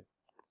get to the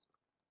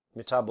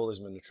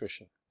metabolism and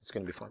nutrition. It's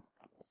going to be fun.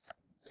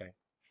 Okay.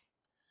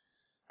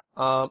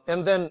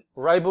 And then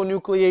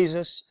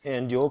ribonucleases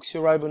and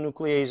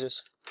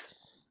deoxyribonucleases,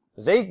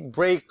 they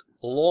break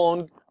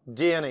long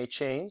DNA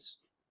chains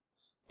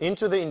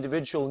into the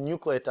individual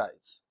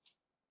nucleotides.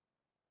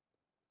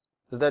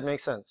 Does that make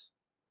sense?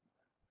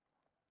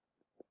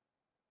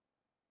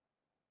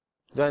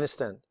 Do you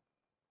understand?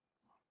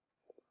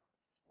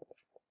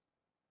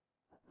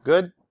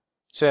 Good?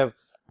 So you have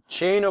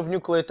chain of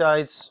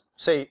nucleotides.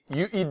 Say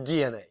you eat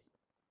DNA.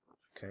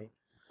 Okay?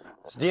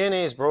 This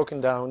DNA is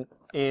broken down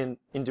in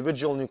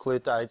individual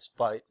nucleotides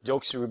by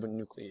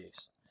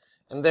deoxyribonuclease.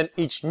 And then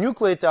each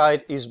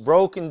nucleotide is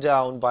broken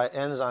down by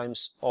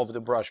enzymes of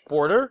the brush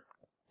border,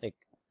 like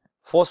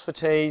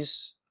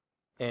phosphatase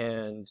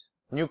and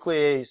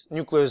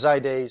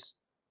nucleosidase,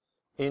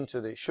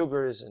 into the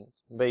sugars and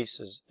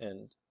bases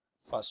and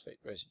phosphate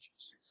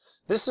residues.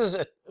 This is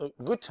a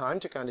good time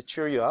to kind of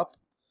cheer you up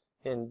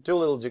and do a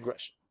little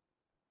digression.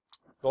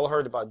 You've all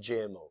heard about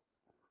GMO,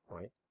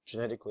 right?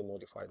 Genetically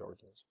modified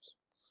organisms.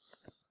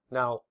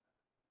 Now,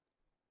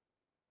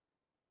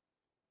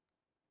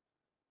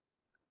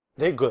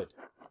 they're good,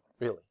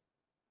 really.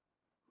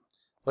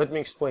 Let me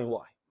explain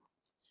why.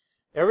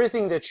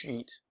 Everything that you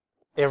eat,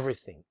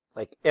 everything,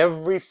 like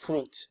every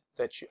fruit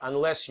that you,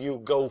 unless you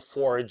go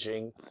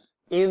foraging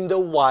in the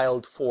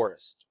wild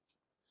forest,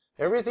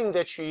 everything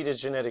that you eat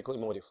is genetically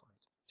modified.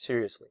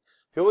 Seriously.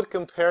 If you would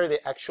compare the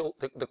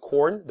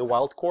corn, the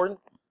wild corn,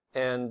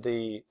 and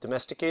the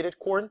domesticated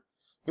corn,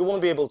 you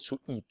won't be able to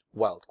eat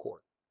wild corn.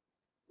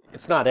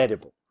 It's not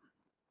edible.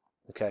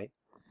 Okay?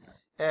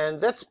 And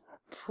that's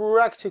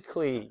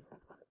practically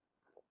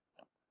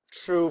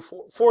true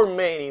for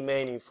many,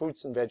 many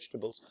fruits and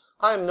vegetables.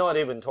 I'm not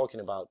even talking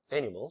about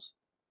animals.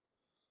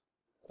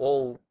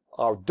 All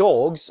our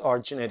dogs are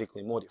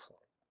genetically modified.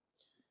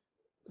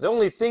 The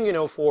only thing,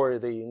 for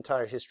the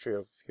entire history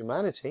of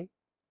humanity,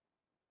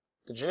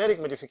 the genetic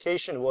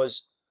modification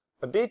was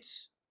a bit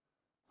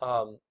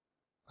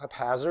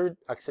haphazard,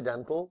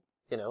 accidental,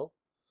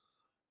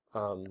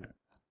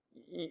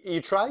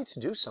 You try to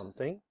do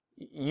something,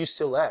 you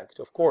select,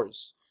 of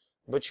course,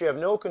 but you have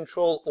no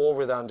control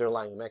over the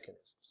underlying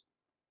mechanisms.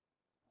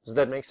 Does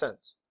that make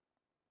sense?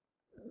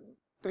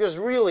 Because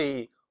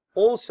really,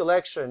 all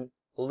selection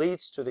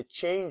leads to the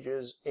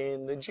changes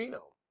in the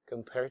genome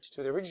compared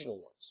to the original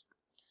ones.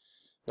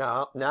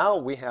 Now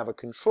we have a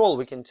control.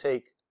 We can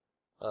take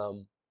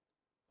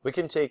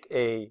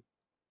a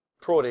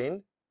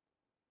protein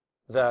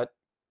that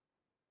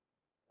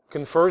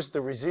confers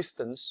the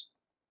resistance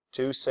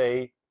to,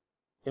 say,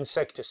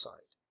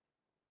 insecticide.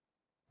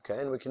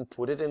 Okay, and we can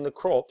put it in the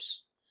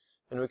crops,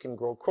 and we can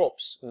grow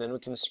crops, and then we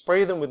can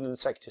spray them with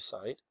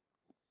insecticide,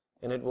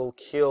 and it will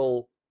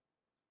kill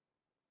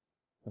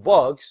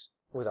bugs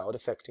without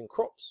affecting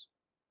crops.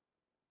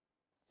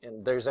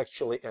 And there's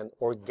actually an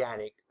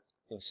organic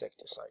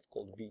insecticide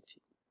called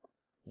BT,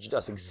 which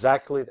does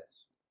exactly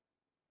this.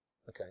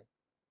 Okay,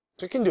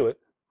 so you can do it.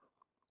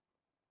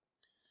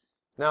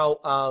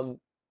 Now,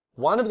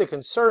 one of the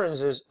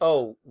concerns is,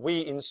 oh,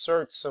 we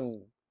insert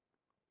some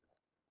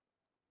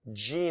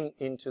gene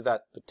into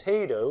that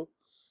potato,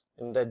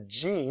 and that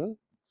gene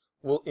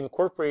will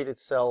incorporate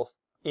itself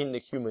in the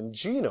human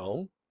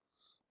genome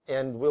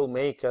and will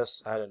make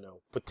us, I don't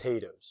know,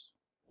 potatoes,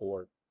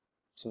 or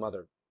some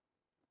other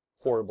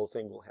horrible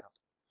thing will happen.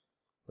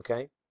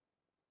 Okay?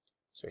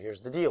 So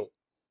here's the deal.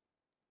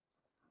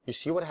 You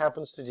see what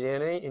happens to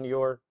DNA in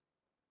your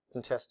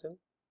intestine?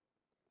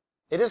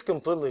 It is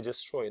completely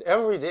destroyed.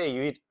 Every day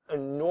you eat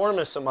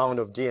enormous amount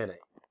of DNA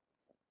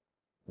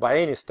by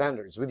any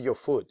standards with your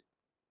food.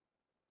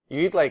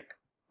 You eat like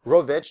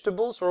raw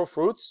vegetables, raw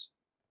fruits.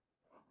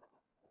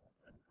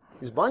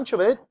 There's a bunch of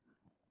it,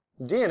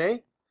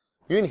 DNA.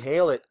 You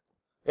inhale it.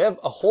 You have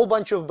a whole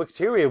bunch of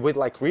bacteria with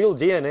like real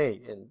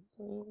DNA, and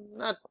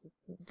not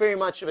very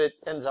much of it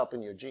ends up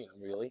in your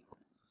genome, really.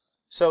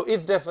 So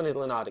it's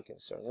definitely not a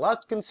concern.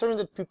 Last concern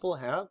that people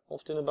have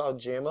often about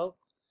GMO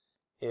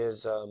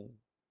is,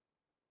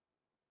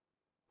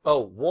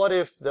 oh, what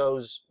if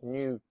those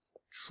new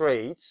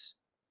traits,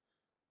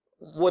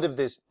 what if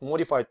these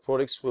modified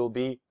products will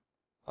be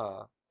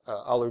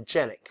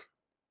allergenic?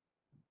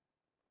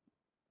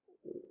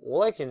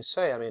 Well, I can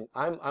say, I mean,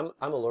 I'm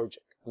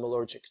allergic. I'm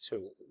allergic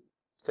to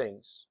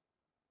things.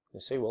 You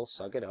say, well,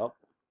 suck it up.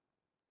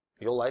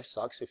 Your life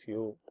sucks if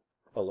you're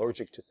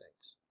allergic to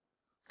things.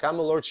 I'm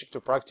allergic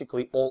to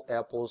practically all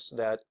apples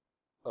that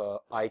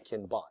I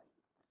can buy.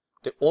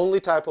 The only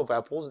type of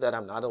apples that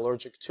I'm not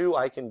allergic to,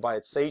 I can buy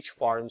at Sage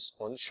Farms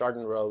on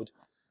Chardon Road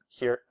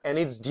here, and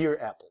it's deer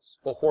apples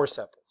or horse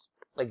apples,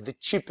 like the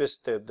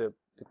cheapest, the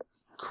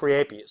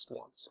crappiest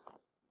ones.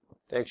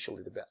 They're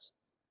actually the best.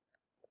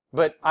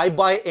 But I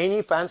buy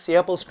any fancy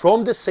apples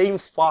from the same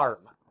farm,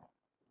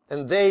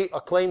 and they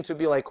are claimed to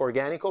be like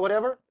organic or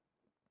whatever.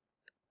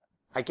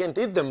 I can't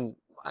eat them.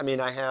 I mean,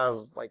 I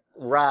have like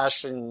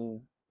rash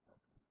and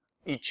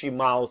itchy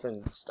mouth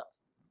and stuff.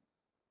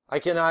 I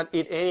cannot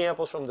eat any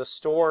apples from the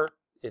store.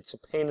 It's a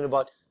pain in the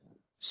butt.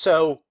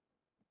 So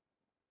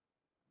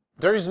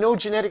there is no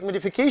genetic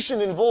modification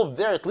involved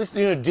there, at least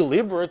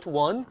deliberate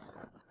one.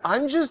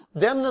 I'm just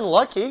damn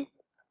unlucky,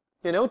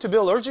 to be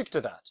allergic to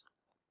that.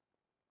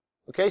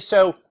 Okay,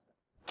 so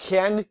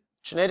can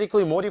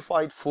genetically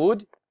modified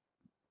food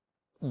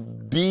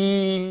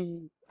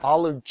be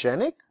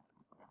allergenic?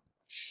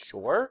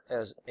 Sure,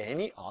 as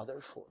any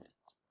other food.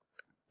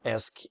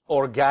 As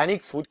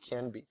organic food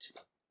can be too.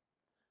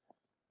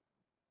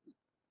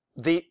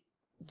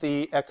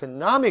 The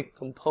economic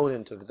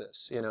component of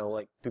this,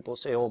 like people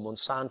say, oh,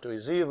 Monsanto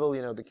is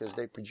evil, because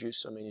they produce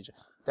so many.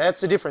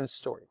 That's a different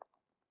story.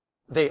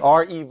 They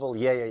are evil,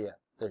 yeah.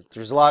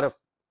 There's a lot of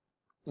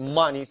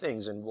money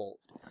things involved.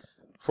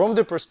 From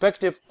the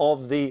perspective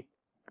of the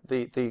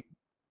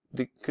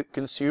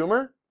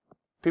consumer,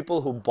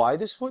 people who buy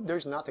this food,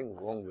 there's nothing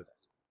wrong with it.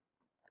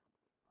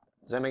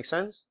 Does that make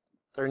sense?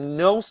 There are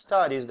no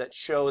studies that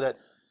show that,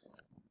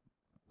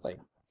 like,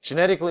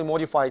 genetically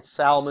modified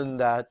salmon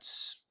that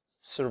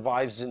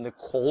survives in the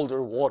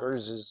colder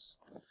waters is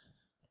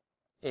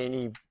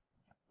any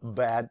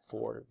bad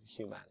for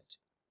humanity.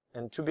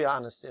 And to be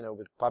honest,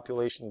 with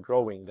population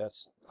growing,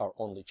 that's our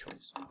only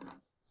choice.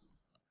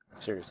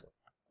 Seriously.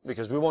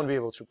 Because we won't be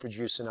able to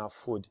produce enough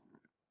food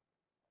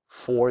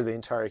for the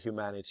entire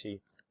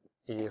humanity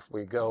if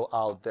we go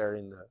out there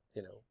in the,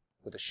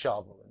 with a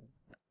shovel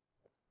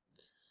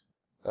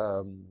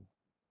and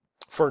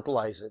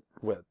fertilize it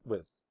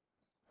with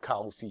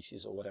cow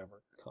feces or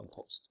whatever,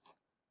 compost.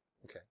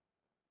 Okay.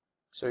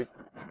 So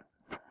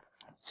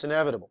it's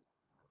inevitable.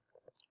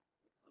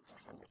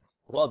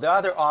 Well, the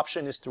other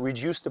option is to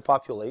reduce the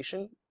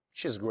population,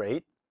 which is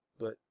great,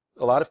 but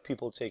a lot of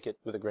people take it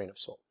with a grain of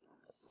salt.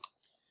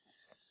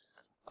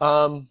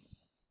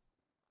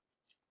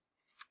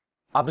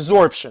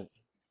 Absorption.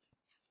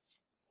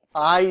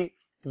 I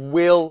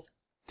will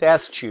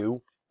test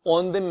you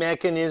on the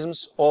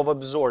mechanisms of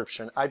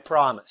absorption, I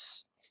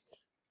promise.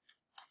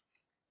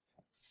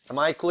 Am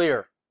I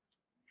clear?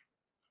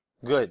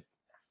 Good.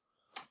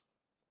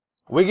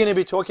 We're going to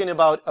be talking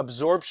about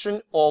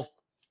absorption of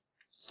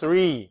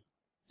 3.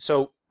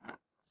 So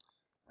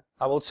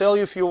I will tell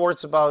you a few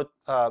words about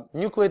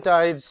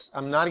nucleotides.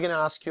 I'm not going to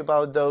ask you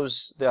about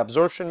those, the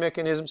absorption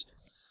mechanisms.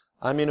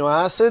 Amino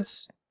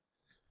acids,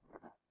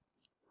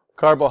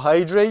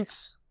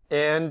 carbohydrates,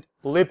 and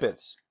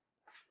lipids.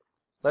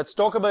 Let's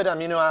talk about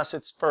amino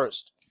acids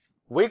first.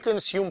 We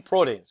consume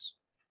proteins.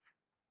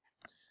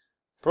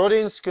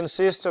 Proteins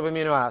consist of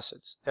amino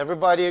acids.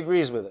 Everybody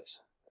agrees with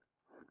this.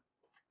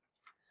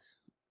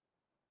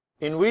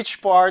 In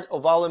which part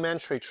of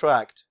alimentary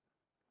tract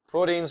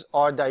proteins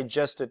are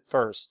digested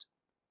first?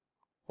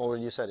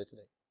 Already said it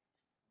today.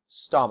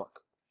 Stomach.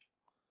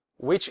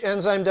 Which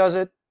enzyme does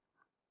it?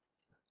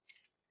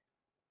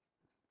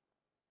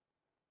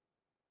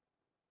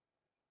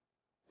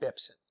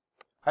 Pepsin.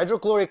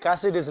 Hydrochloric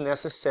acid is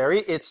necessary.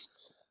 It's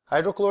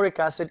Hydrochloric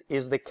acid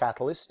is the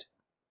catalyst,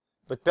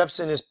 but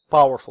pepsin is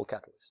powerful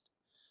catalyst.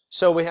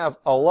 So we have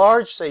a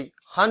large, say,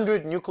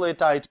 100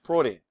 nucleotide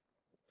protein.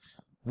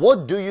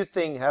 What do you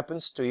think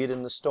happens to it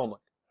in the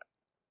stomach?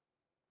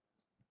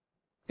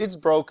 It's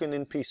broken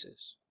in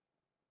pieces.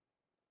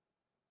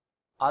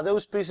 Are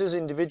those pieces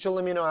individual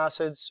amino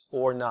acids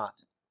or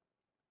not?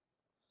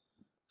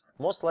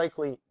 Most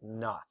likely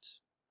not.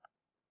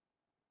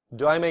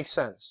 Do I make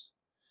sense?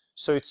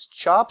 So it's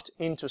chopped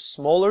into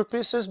smaller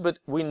pieces, but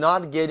we're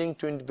not getting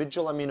to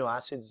individual amino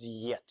acids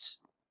yet.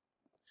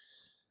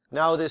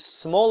 Now these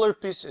smaller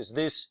pieces,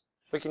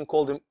 we can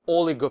call them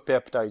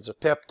oligopeptides or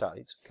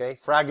peptides, okay,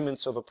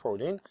 fragments of a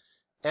protein,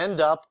 end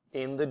up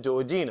in the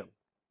duodenum.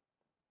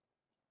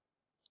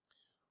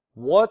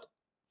 What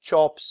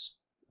chops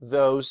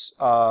those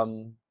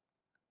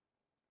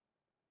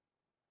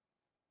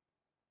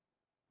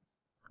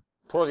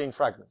protein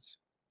fragments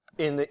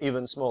in the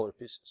even smaller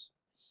pieces?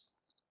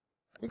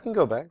 You can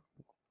go back.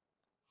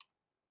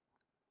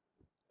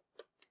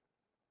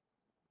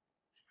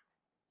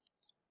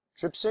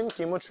 Trypsin,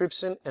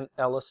 chymotrypsin, and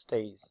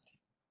elastase.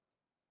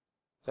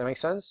 That make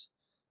sense?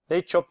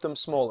 They chop them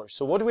smaller.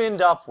 So what do we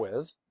end up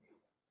with?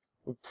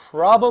 We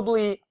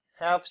probably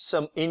have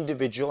some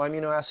individual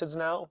amino acids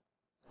now,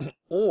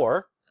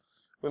 or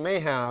we may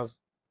have,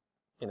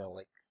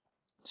 like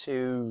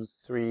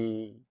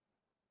 2-3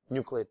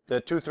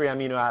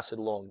 amino acid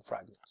long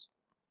fragments.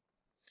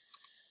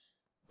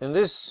 And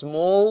these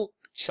small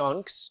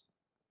chunks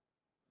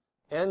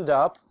end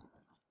up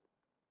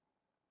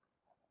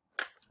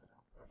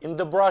in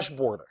the brush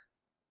border.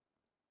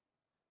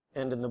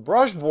 And in the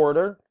brush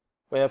border,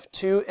 we have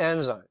two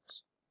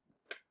enzymes,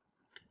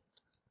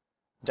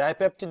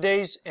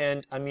 dipeptidase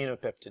and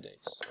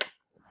aminopeptidase.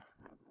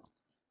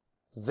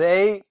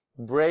 They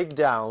break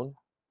down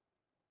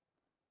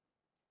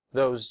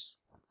those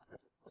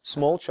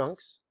small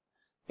chunks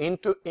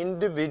into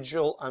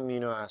individual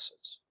amino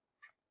acids.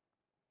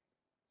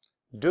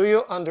 Do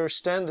you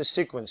understand the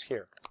sequence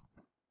here?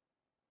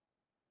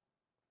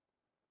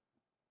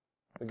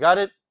 We got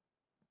it?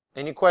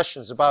 Any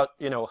questions about,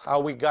 how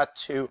we got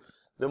to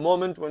the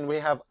moment when we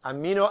have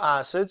amino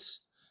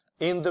acids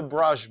in the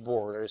brush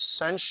border,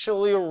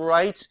 essentially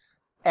right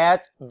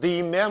at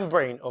the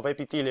membrane of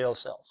epithelial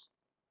cells?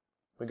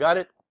 We got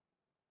it?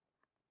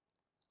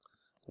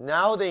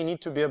 Now they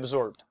need to be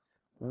absorbed.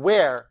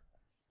 Where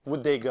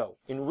would they go?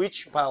 In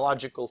which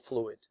biological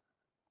fluid?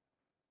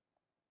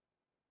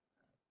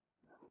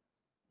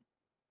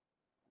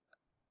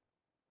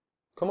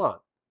 Come on.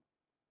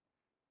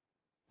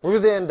 Where do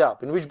they end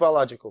up? In which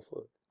biological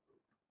fluid?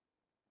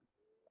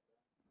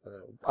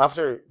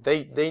 After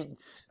they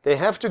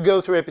have to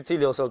go through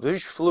epithelial cells.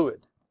 Which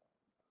fluid?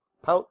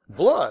 How?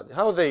 Blood.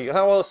 How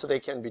else they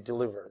can be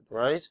delivered,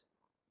 right?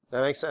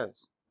 That makes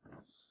sense.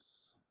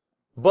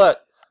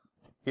 But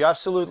you're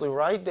absolutely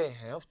right. They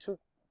have to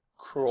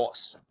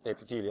cross the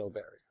epithelial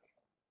barrier.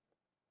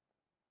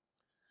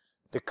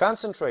 The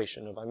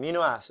concentration of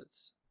amino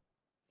acids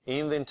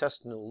in the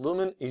intestinal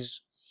lumen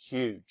is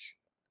huge.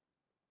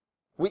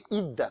 We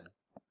eat them.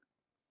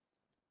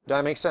 Does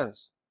that make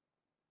sense?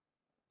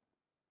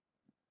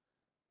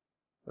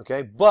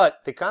 Okay,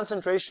 but the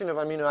concentration of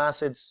amino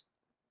acids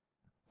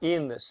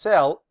in the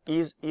cell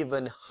is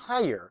even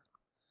higher,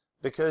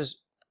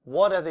 because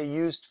what are they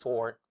used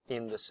for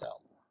in the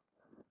cell?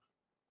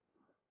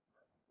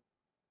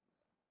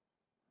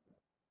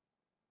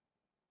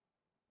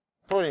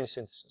 Protein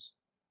synthesis.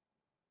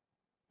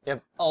 You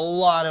have a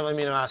lot of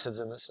amino acids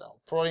in the cell.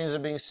 Proteins are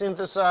being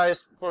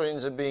synthesized,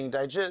 proteins are being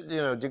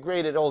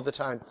degraded all the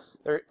time.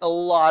 There are a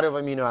lot of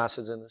amino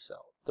acids in the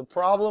cell. The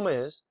problem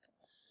is,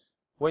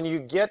 when you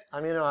get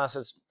amino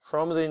acids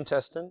from the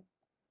intestine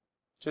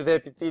to the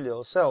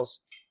epithelial cells,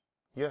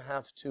 you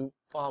have to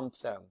pump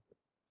them.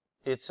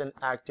 It's an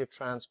active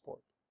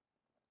transport.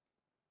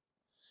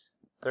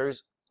 There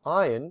is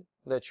iron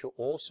that you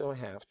also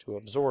have to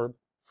absorb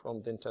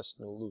from the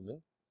intestinal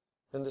lumen,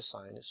 and this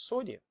iron is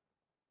sodium.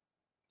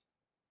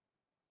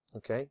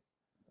 Okay?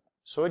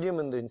 Sodium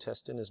in the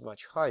intestine is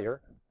much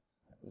higher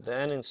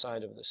than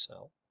inside of the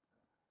cell.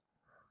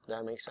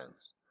 That makes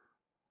sense.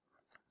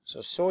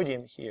 So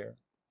sodium here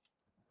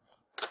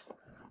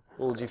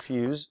will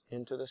diffuse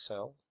into the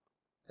cell,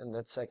 and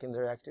that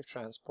secondary active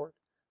transport,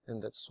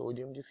 and that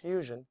sodium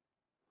diffusion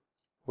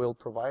will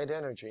provide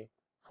energy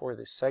for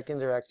the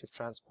secondary active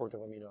transport of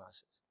amino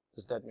acids.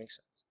 Does that make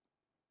sense?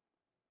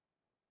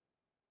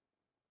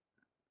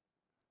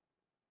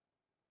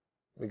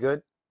 We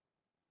good?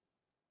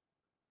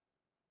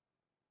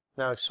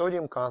 Now, if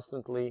sodium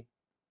constantly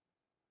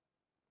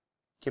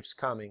keeps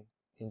coming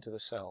into the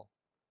cell,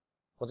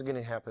 what's going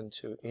to happen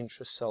to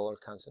intracellular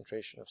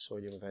concentration of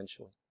sodium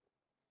eventually?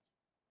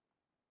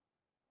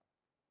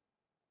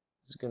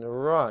 It's going to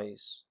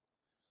rise.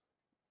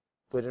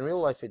 But in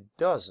real life, it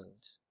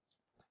doesn't.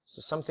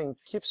 So something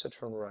keeps it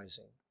from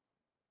rising.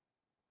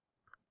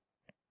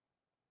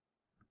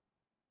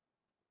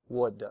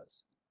 What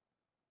does?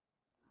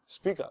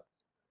 Speak up.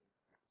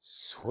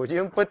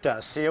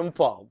 Sodium-potassium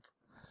pump.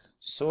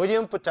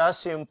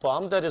 Sodium-potassium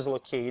pump that is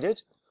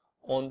located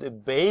on the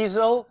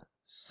basal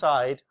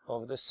side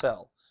of the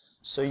cell.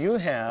 So you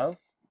have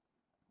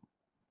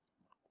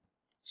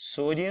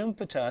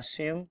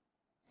sodium-potassium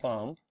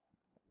pump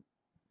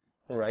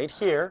right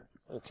here.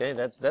 Okay,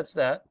 that's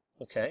that.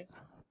 Okay.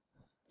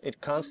 It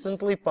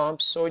constantly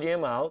pumps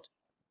sodium out,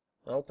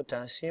 well,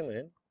 potassium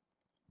in.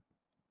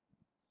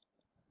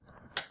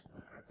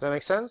 Does that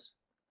make sense?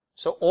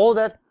 So all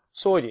that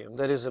sodium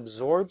that is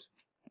absorbed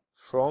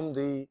from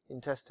the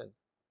intestine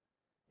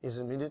is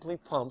immediately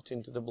pumped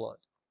into the blood.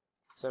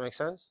 Does that make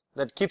sense?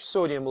 That keeps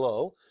sodium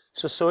low,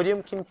 so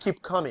sodium can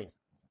keep coming.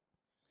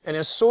 And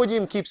as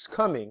sodium keeps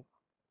coming,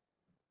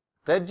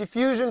 that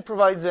diffusion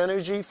provides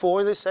energy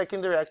for the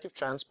secondary active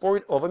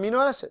transport of amino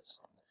acids.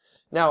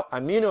 Now,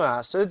 amino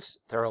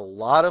acids, there are a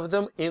lot of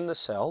them in the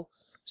cell,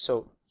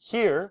 so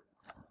here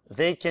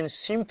they can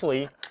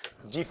simply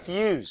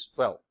diffuse.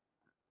 Well,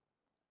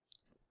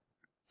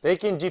 they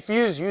can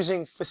diffuse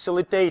using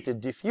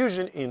facilitated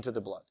diffusion into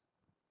the blood.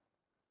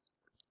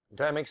 Does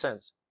that make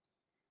sense?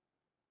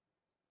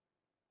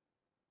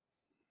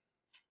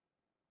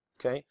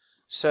 Okay,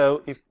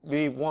 so if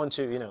we want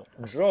to,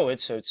 draw it,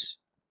 so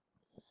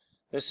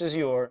this is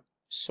your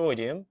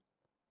sodium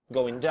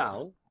going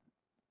down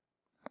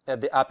at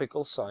the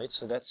apical site,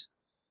 so that's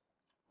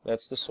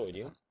the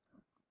sodium.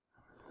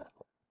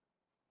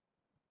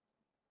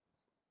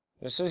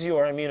 This is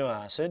your amino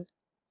acid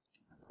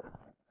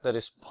that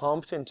is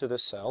pumped into the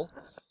cell.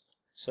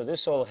 So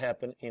this all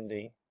happened in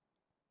the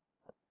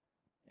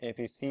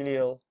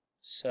epithelial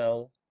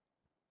cell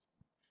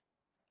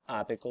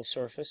apical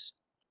surface.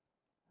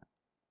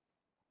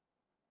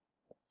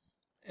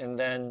 And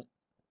then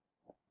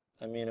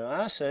amino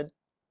acid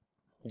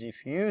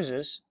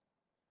diffuses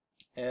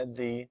at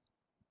the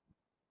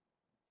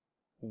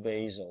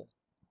basal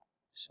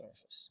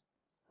surface.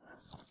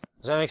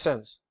 Does that make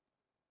sense?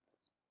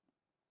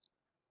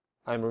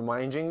 I'm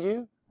reminding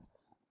you,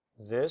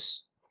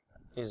 this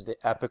is the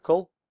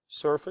apical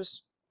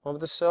surface of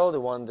the cell,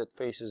 the one that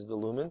faces the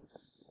lumen,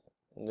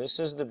 and this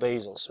is the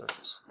basal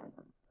surface.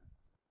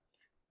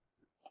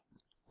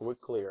 We're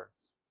clear?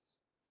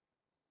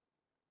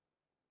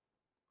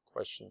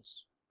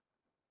 Questions?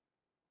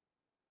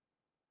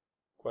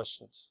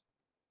 Questions?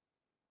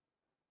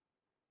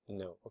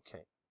 No.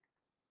 Okay.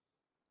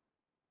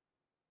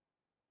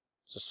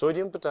 So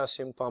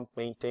sodium-potassium pump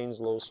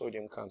maintains low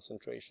sodium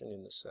concentration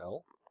in the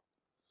cell,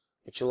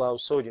 which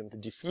allows sodium to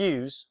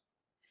diffuse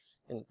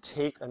and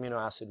take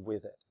amino acid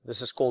with it.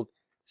 This is called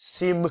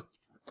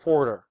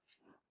sym-porter.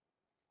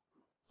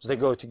 So they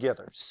go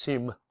together,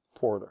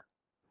 sym-porter.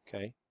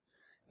 Okay.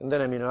 And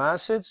then amino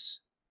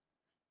acids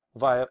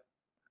via,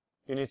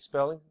 you need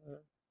spelling?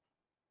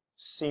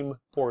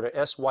 Sym-porter,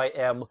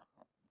 S-Y-M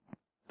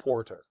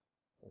porter.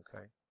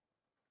 Okay.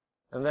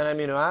 And then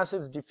amino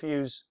acids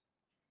diffuse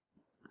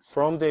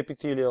from the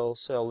epithelial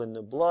cell in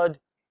the blood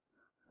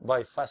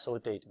by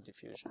facilitated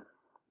diffusion.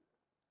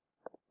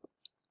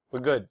 We're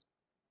good.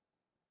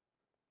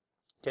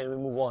 Can we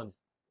move on?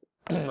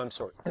 I'm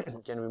sorry.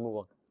 Can we move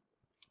on?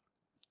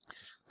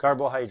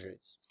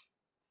 Carbohydrates.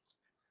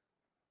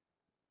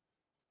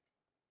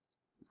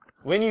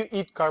 When you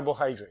eat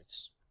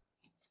carbohydrates,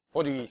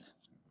 what do you eat?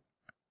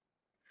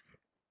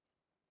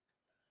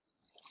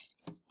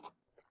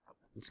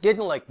 It's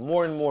getting like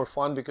more and more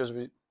fun because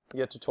we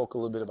get to talk a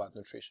little bit about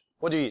nutrition.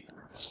 What do you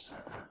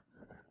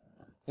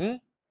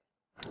eat?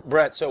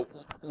 Brad, so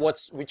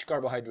which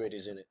carbohydrate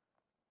is in it?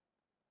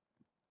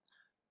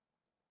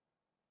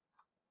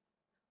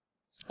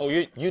 Oh,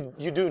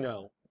 you do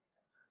know.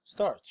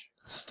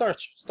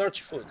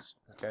 Starchy foods,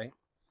 okay?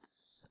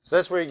 So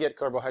that's where you get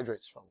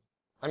carbohydrates from.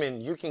 I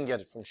mean, you can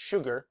get it from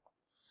sugar.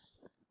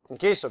 In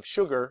case of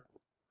sugar,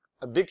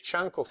 a big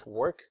chunk of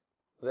work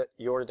that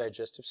your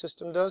digestive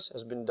system does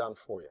has been done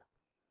for you,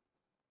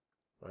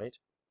 right?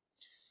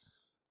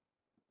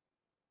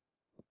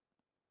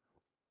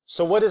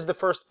 So what is the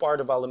first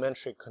part of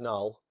alimentary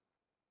canal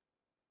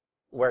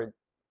where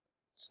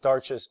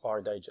starches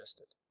are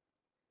digested?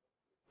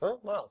 Huh?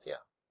 Mouth, yeah.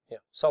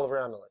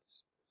 Salivary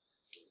amylase.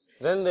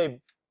 Then they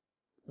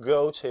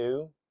go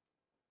to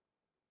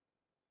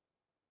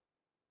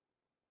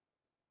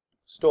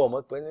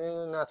stomach, but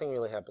nothing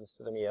really happens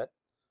to them yet.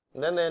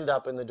 And then they end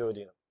up in the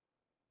duodenum.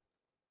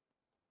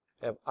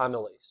 Have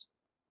amylase,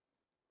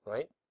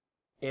 right?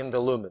 In the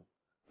lumen.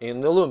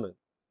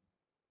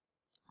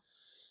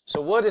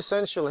 So what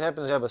essentially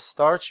happens, you have a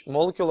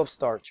molecule of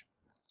starch.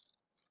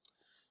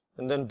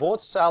 And then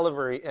both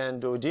salivary and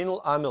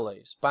duodenal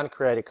amylase,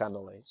 pancreatic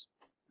amylase,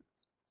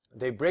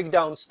 they break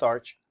down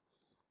starch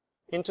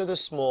into the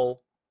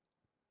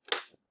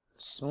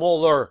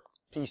smaller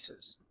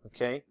pieces,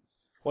 okay?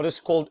 What is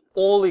called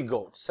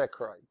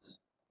oligosaccharides,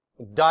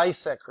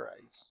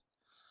 disaccharides,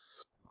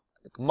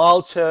 like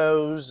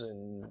maltose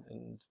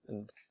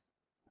and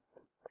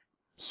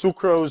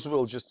sucrose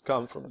will just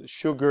come from the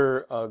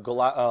sugar,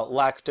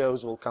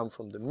 lactose will come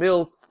from the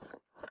milk.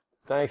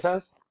 That makes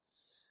sense?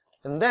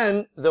 And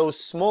then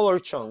those smaller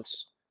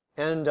chunks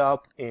end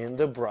up in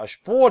the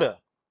brush border.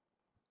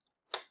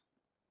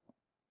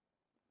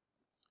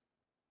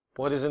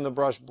 What is in the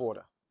brush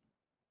border?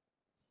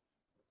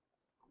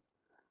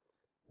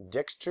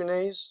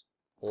 dextrinase,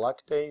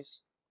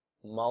 lactase,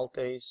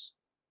 maltase,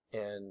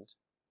 and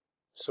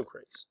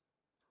sucrase.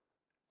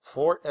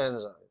 4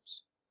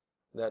 enzymes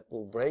that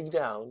will break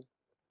down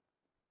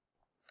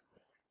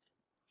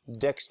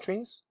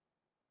dextrins,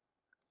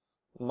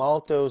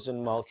 maltose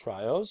and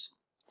maltriose,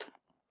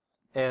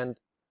 and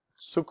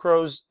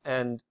sucrose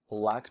and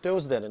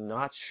lactose that are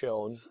not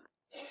shown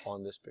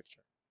on this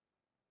picture.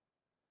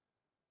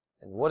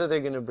 And what are they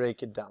going to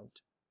break it down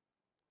to?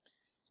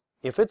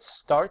 If it's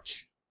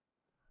starch,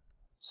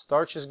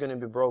 starch is going to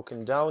be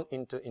broken down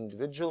into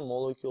individual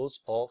molecules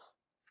of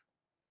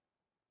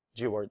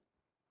G-word.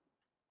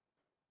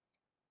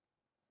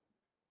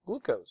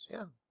 Glucose,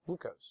 yeah,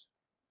 glucose.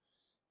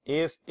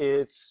 If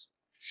it's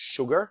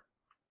sugar,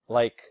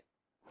 like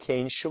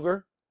cane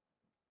sugar,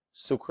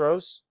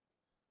 sucrose,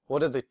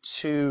 what are the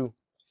 2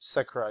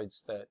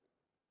 saccharides that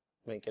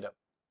make it up?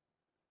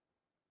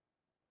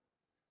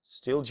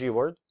 Still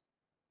G-word,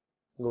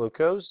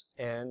 glucose,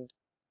 and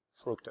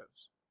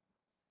fructose.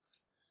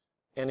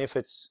 And if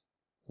it's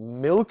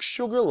milk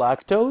sugar,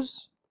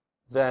 lactose,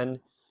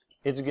 then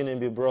it's going to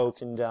be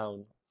broken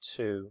down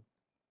to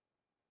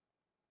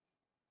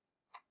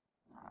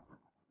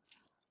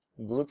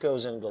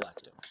glucose and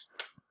galactose.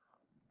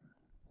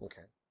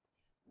 Okay.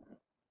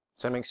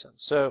 Does that make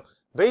sense? So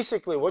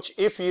basically,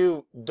 if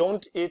you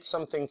don't eat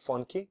something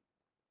funky,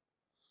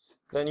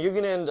 then you're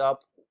going to end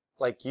up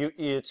like you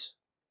eat.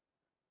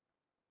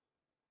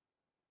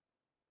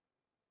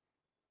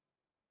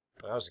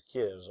 When I was a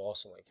kid, it was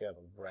awesome. Like you have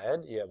a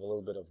bread, you have a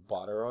little bit of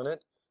butter on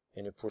it,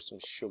 and you put some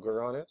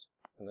sugar on it,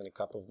 and then a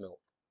cup of milk.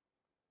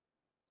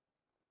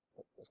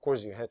 Of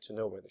course, you had to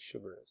know where the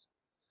sugar is.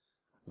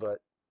 But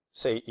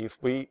say if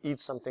we eat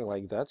something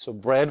like that, so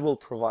bread will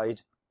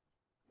provide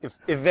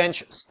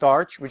eventual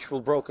starch, which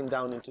will broken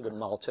down into the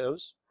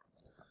maltose.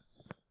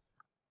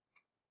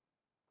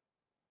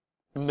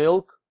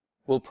 Milk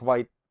will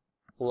provide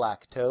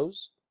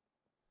lactose,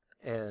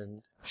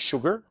 and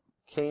sugar,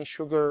 cane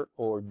sugar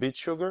or beet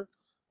sugar,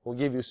 will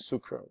give you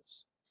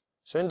sucrose.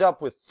 So end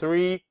up with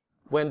 3,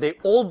 when they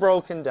all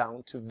broken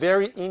down to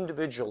very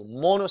individual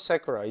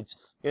monosaccharides,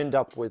 you end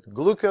up with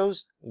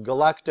glucose,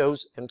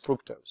 galactose, and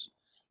fructose.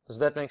 Does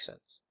that make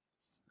sense?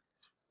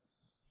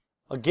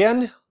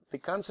 Again, the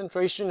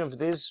concentration of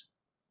these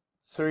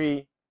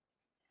 3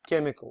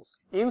 chemicals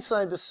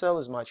inside the cell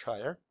is much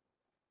higher.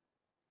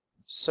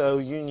 So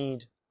you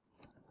need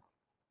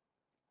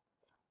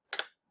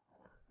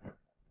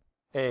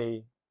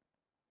a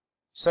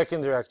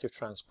secondary active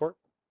transport.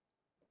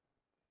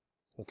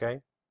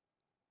 Okay.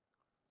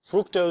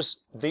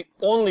 Fructose, the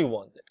only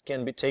one that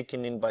can be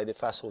taken in by the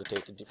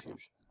facilitated diffusion.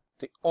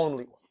 The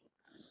only one.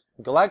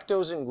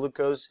 Galactose and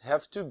glucose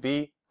have to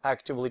be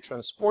actively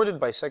transported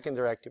by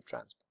secondary active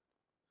transport.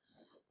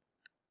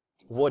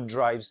 What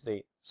drives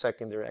the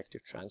secondary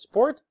active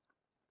transport?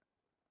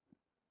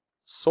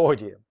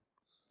 Sodium.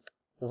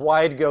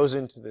 Why it goes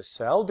into the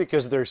cell?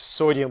 Because there's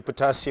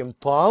sodium-potassium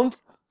pump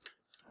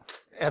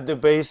at the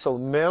basal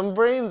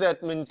membrane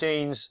that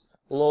maintains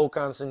low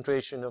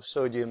concentration of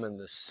sodium in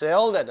the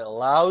cell that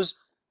allows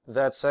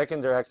that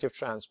secondary active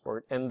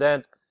transport, and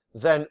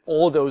then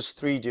all those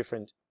 3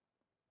 different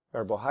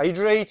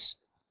carbohydrates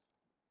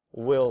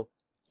will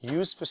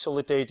use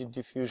facilitated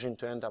diffusion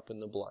to end up in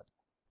the blood.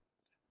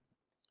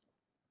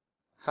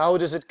 How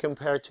does it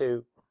compare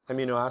to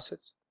amino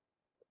acids?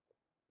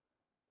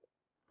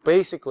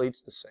 Basically,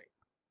 it's the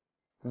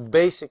same.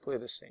 Basically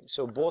the same.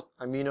 So both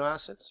amino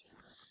acids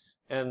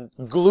and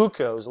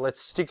glucose,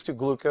 let's stick to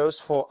glucose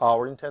for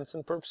our intents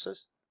and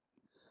purposes,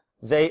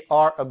 they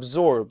are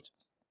absorbed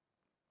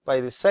by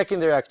the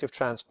secondary active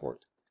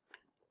transport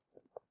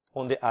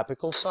on the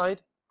apical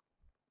side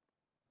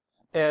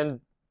and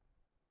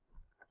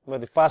by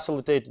the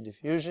facilitated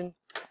diffusion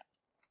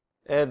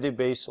at the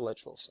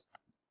basolateral side.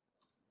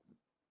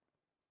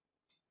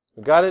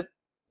 You got it?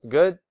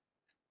 Good?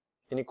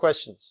 Any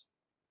questions?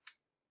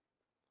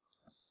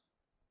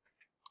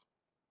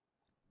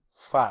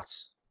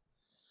 Fats.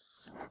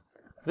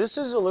 This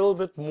is a little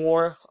bit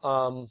more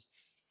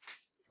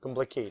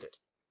complicated.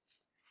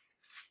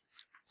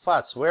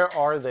 Fats, where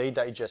are they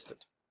digested?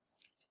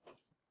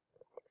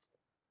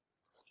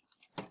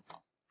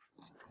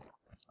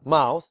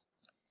 Mouth,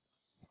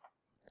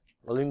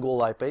 lingual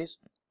lipase.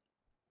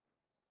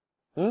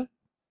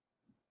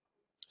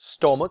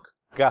 Stomach,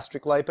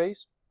 gastric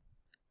lipase.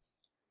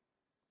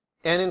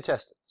 And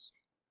intestines.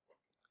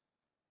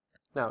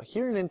 Now,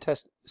 here in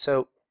intestine,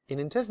 so in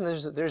intestine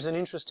there's an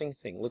interesting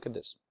thing. Look at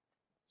this.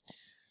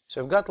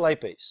 So I've got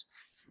lipase.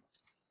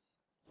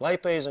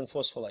 Lipase and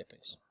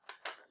phospholipase.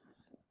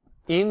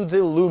 In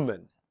the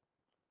lumen,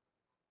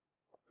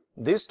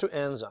 these 2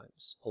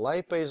 enzymes,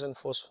 lipase and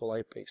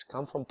phospholipase,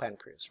 come from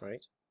pancreas,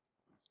 right?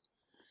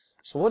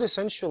 So what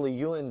essentially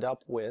you end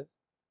up with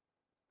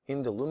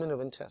in the lumen of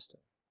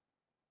intestine?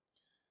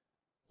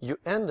 You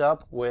end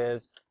up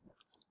with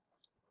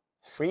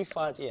free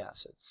fatty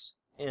acids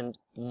and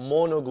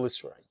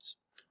monoglycerides.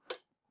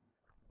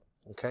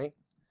 Okay?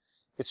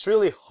 It's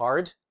really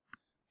hard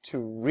to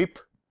rip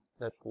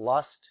that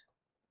last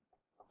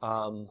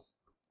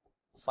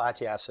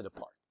fatty acid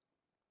apart.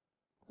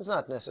 It's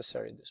not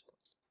necessary at this point.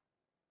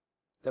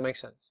 That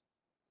makes sense?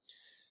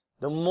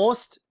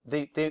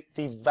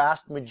 The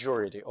vast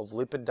majority of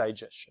lipid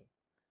digestion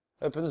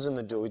happens in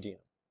the duodenum.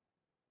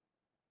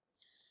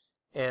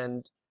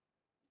 And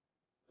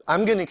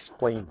I'm going to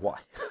explain why.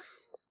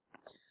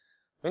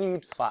 When you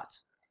eat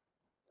fat,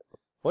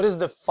 what is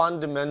the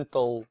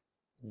fundamental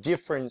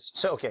difference?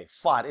 So, okay,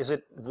 fat, is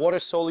it water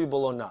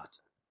soluble or not?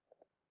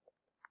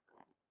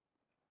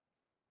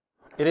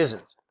 It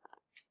isn't.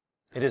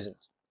 It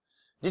isn't.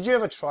 Did you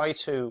ever try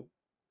to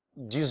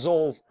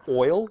dissolve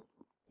oil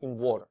in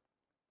water?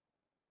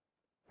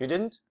 You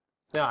didn't?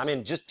 No, I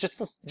mean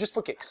just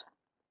for kicks.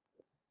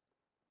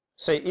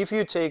 Say if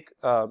you take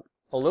a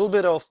little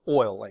bit of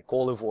oil, like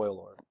olive oil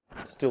or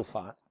still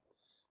fat,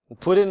 and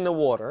put it in the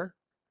water,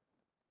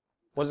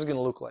 what is it going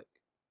to look like?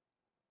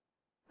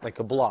 Like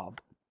a blob.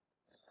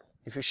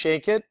 If you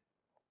shake it,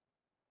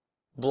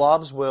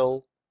 blobs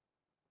will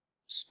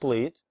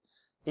split.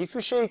 If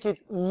you shake it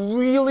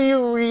really,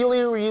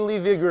 really, really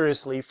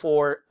vigorously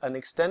for an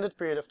extended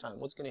period of time,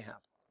 what's going to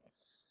happen?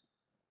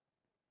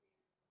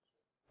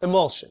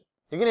 Emulsion.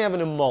 You're going to have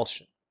an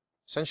emulsion.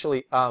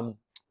 Essentially,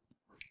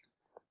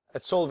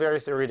 it's all very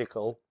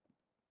theoretical.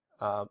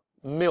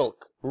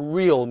 Milk,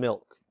 real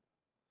milk.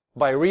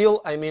 By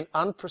real, I mean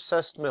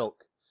unprocessed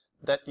milk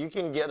that you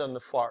can get on the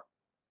farm.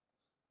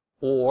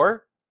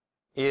 Or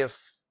if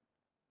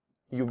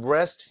you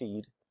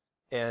breastfeed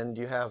and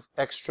you have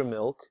extra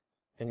milk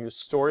and you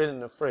store it in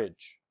the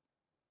fridge,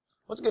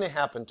 what's going to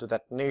happen to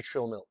that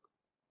natural milk?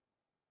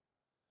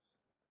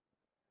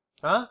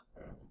 Huh?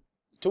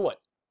 To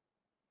what?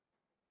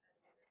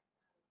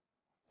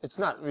 It's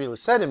not really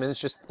sediment, it's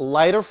just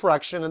lighter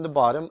fraction at the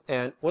bottom,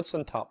 and what's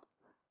on top?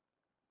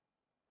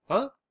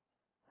 Huh?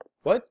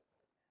 What?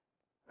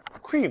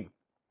 Cream.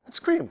 It's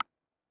cream.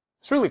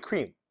 It's really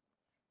cream.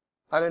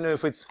 I don't know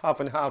if it's half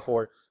and half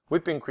or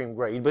whipping cream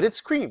grade, but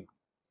it's cream.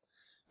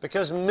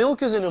 Because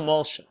milk is an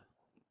emulsion.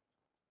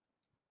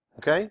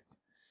 Okay?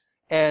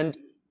 And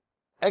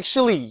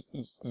actually,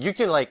 you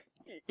can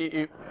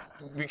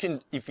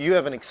if you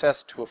have an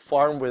access to a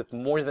farm with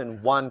more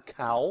than one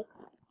cow,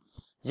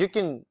 you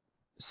can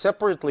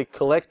separately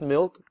collect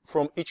milk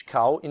from each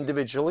cow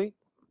individually,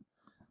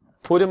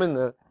 put them in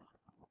the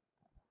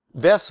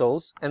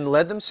vessels, and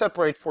let them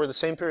separate for the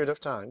same period of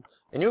time,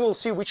 and you will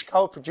see which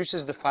cow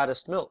produces the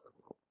fattest milk.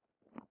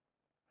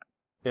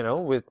 You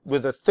know,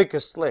 with the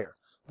thickest layer.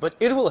 But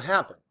it will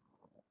happen.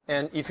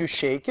 And if you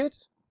shake it,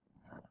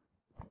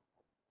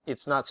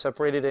 it's not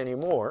separated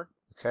anymore.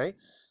 Okay?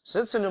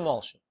 So it's an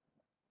emulsion.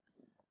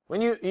 When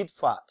you eat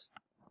fat,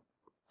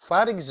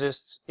 fat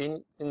exists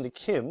in the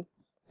chyme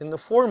in the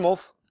form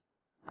of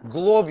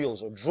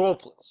globules or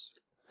droplets.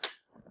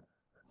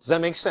 Does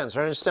that make sense?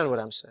 I understand what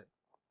I'm saying.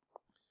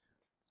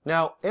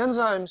 Now,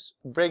 enzymes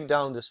break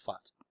down this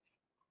fat.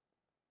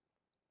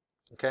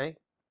 Okay?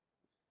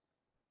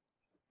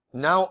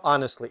 Now,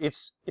 honestly,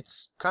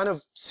 it's kind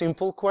of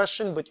simple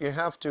question, but you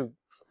have to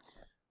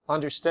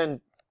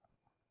understand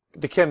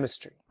the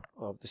chemistry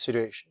of the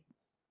situation.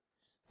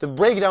 The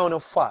breakdown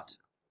of fat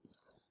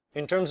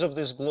in terms of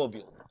this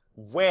globule,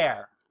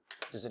 where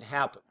does it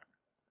happen?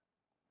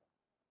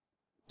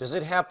 Does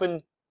it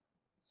happen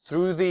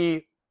through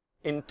the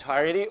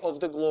entirety of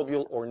the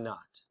globule or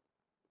not?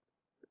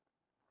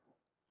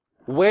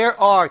 Where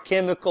are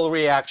chemical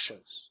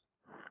reactions?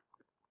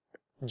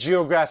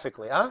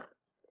 Geographically, huh?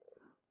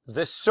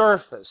 The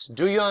surface.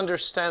 Do you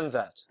understand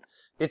that?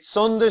 It's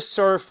on the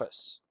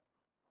surface.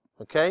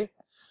 Okay?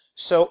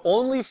 So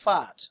only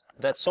fat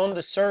that's on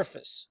the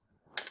surface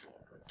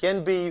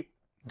can be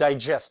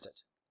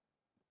digested.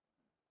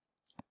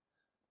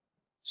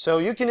 So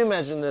you can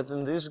imagine that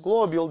in this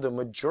globule, the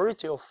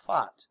majority of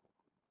fat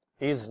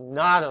is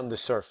not on the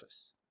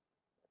surface.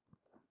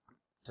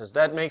 Does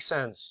that make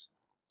sense?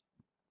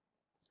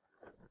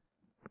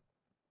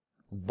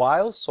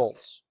 Bile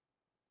salts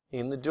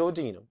in the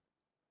duodenum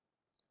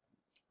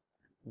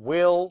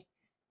will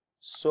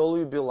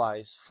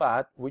solubilize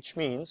fat, which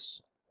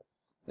means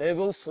they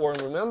will form,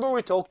 remember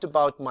we talked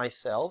about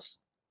micelles?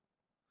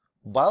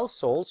 Bile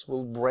salts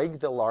will break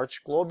the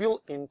large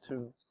globule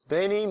into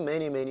many,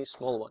 many, many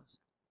small ones.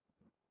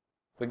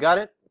 We got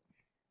it?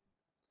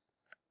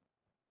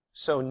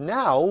 So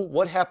now,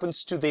 what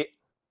happens to the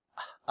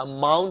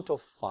amount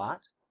of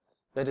fat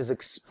that is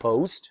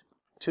exposed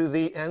to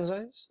the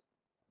enzymes?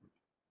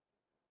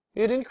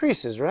 It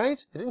increases,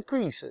 right? It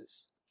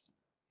increases.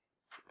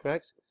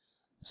 Correct?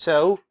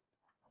 So,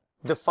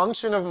 the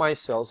function of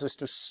micelles is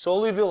to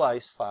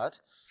solubilize fat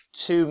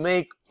to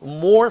make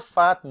more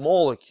fat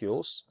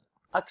molecules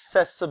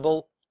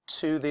accessible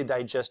to the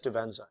digestive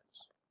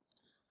enzymes.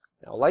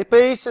 Now,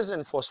 lipases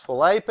and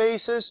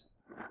phospholipases,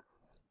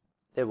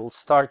 they will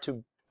start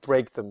to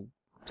break them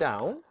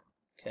down.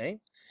 Okay.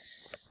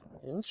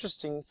 An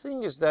interesting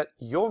thing is that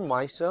your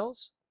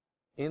micelles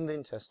in the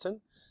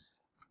intestine,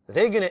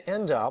 they're going to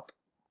end up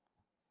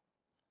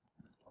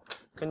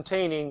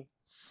containing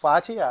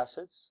fatty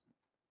acids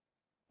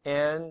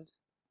and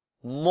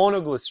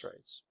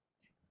monoglycerides.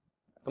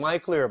 Am I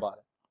clear about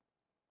it?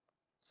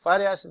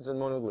 fatty acids and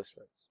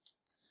monoglycerides.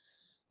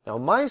 Now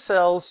my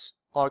cells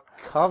are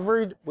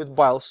covered with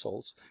bile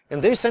salts,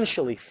 and they're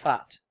essentially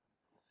fat.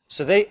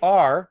 So they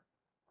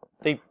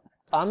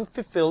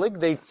amphiphilic,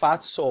 they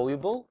fat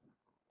soluble.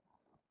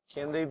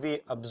 Can they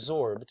be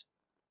absorbed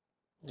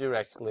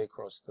directly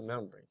across the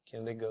membrane?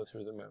 Can they go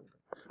through the membrane?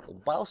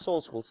 Well, bile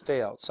salts will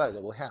stay outside, they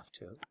will have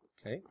to,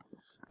 okay?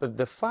 But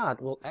the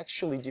fat will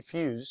actually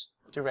diffuse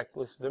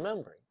directly through the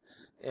membrane,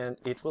 and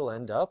it will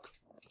end up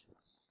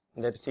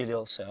in the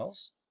epithelial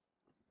cells.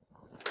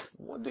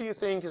 What do you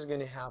think is going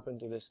to happen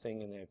to this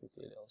thing in the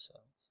epithelial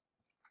cells?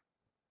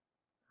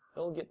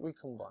 It'll get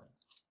recombined.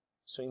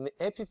 So in the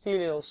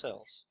epithelial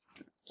cells,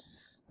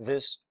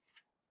 this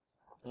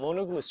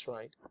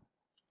monoglyceride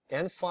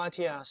and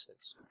fatty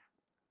acids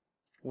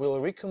will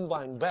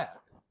recombine back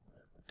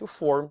to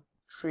form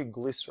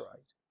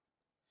triglyceride.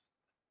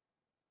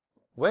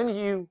 When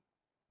you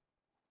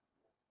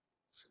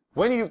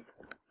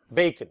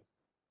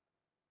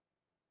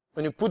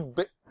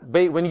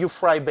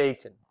fry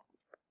bacon,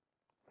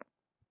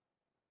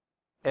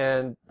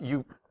 and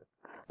you're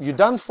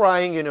done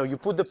frying, you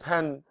put the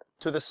pan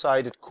to the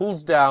side, it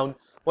cools down.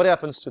 What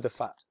happens to the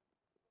fat?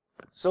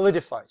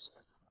 Solidifies.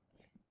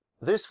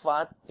 This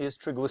fat is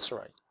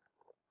triglyceride.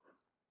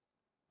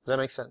 Does that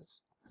make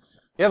sense?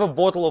 You have a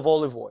bottle of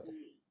olive oil.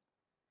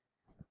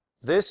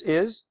 This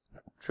is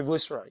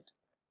triglyceride.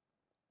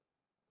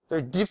 There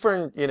are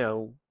different,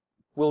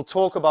 we'll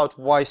talk about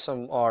why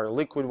some are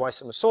liquid, why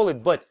some are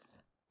solid, but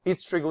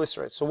it's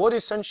triglyceride. So what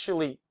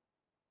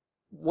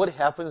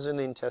happens in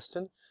the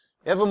intestine?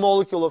 You have a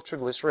molecule of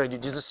triglyceride, you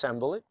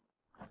disassemble it,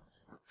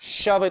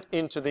 shove it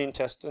into the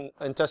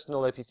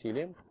intestinal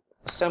epithelium,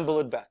 assemble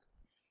it back.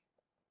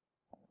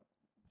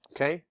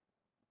 Okay?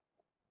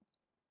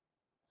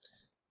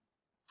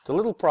 The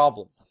little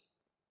problem.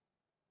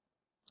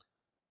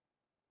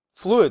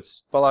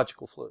 Fluids,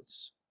 biological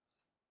fluids,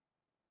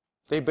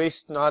 they're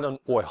based not on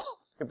oil,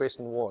 they're based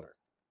on water.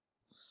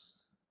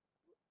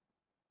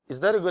 Is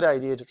that a good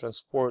idea to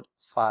transport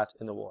fat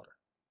in the water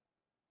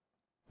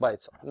by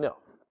itself? No.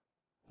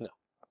 No.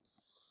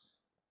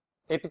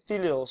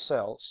 Epithelial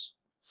cells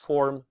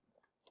form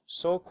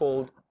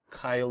so-called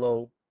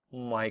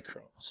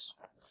chylomicrons.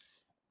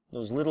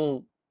 Those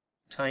little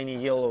tiny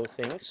yellow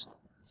things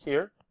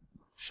here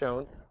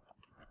shown.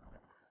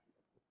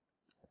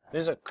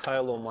 These are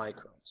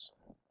chylomicrons.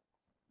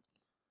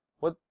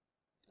 What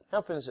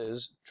happens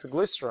is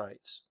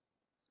triglycerides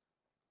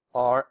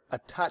are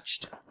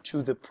attached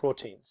to the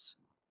proteins.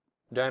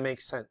 Does that make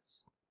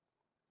sense?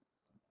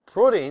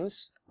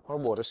 Proteins are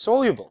water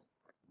soluble.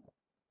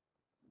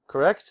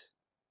 Correct?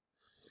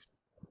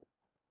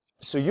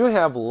 So you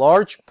have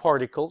large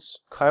particles,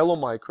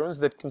 chylomicrons,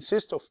 that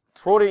consist of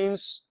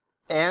proteins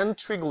and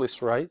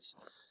triglycerides.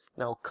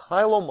 Now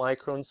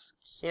chylomicrons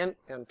can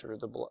enter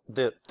the blood,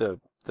 the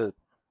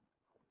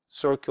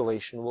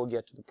circulation, we'll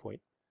get to the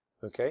point,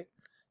 okay,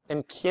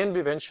 and can be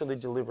eventually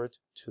delivered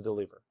to the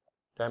liver.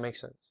 Does that make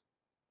sense?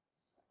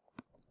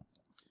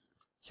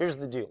 Here's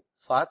the deal.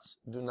 Fats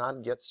do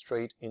not get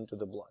straight into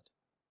the blood.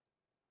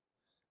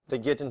 They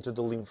get into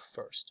the lymph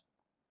first.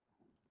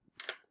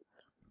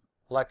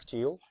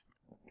 Lacteal,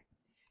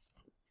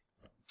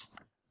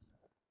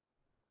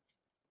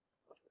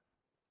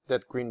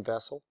 that green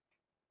vessel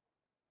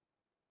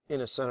in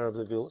the center of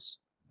the villus.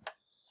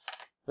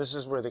 This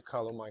is where the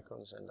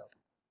chylomicrons end up.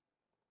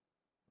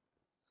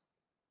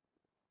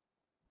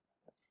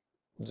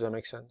 Does that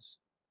make sense?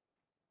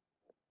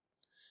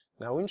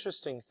 Now,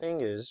 interesting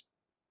thing is,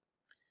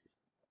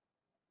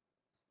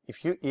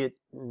 if you eat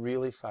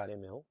really fatty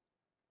meal,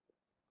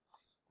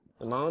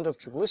 the amount of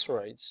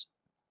triglycerides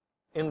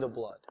in the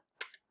blood,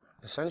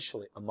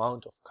 essentially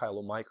amount of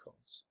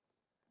chylomicrons,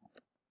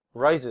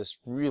 rises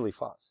really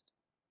fast.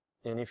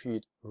 And if you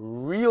eat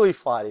really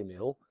fatty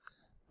meal,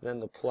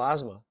 then the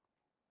plasma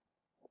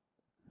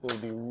will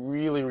be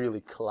really,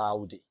 really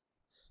cloudy.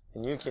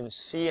 And you can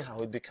see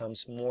how it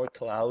becomes more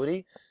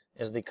cloudy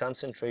as the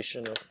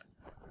concentration of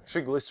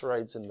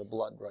triglycerides in the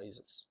blood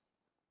rises.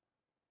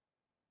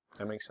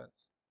 That makes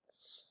sense.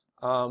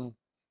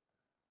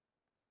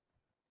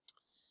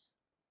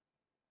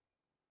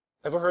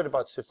 Ever heard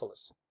about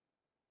syphilis?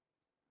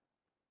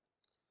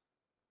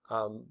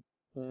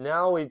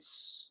 Now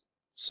it's,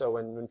 so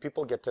when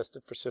people get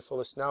tested for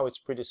syphilis, now it's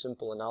pretty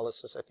simple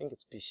analysis. I think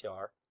it's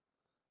PCR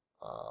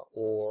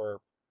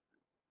or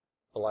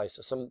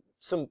ELISA.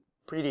 Some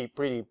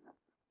pretty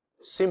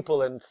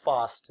simple and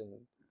fast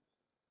and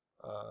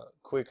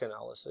quick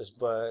analysis.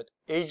 But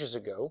ages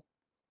ago,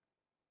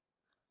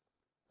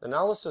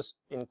 analysis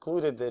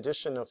included the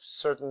addition of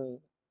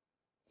certain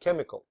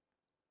chemical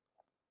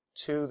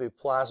to the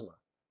plasma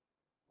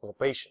of a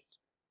patient.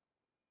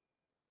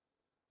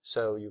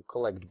 So you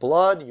collect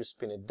blood, you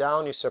spin it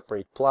down, you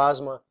separate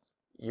plasma,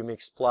 you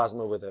mix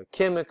plasma with a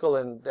chemical,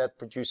 and that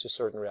produces a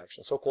certain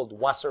reaction, so-called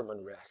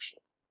Wassermann reaction.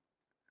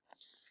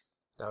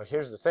 Now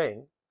here's the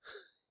thing.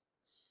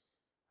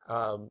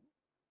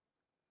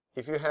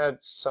 If you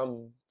had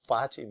some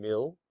fatty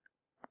meal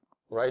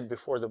right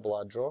before the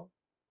blood draw,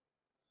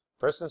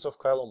 presence of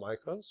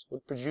chylomicrons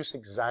would produce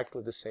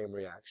exactly the same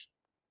reaction.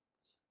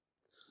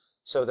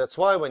 So that's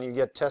why when you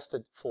get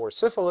tested for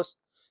syphilis,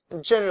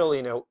 and generally,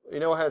 you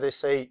know how they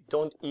say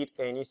don't eat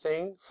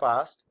anything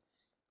fast?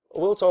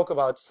 We'll talk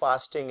about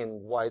fasting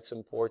and why it's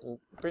important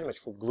pretty much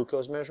for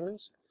glucose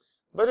measurements,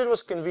 but it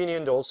was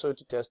convenient also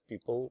to test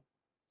people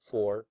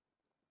for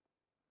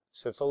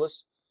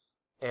syphilis.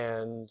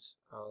 And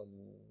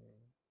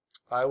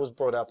I was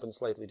brought up in a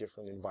slightly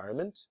different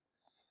environment.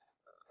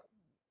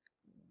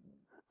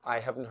 I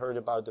haven't heard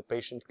about the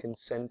patient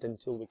consent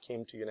until we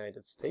came to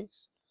United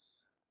States.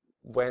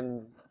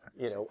 When,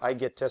 I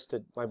get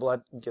tested, my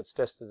blood gets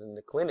tested in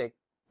the clinic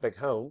back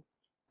home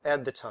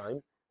at the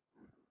time,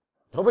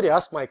 nobody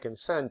asked my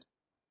consent.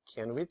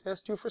 Can we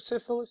test you for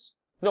syphilis?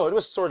 No, it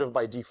was sort of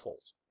by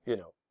default,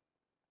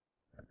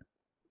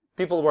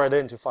 People were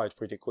identified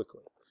pretty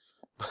quickly.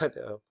 But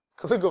a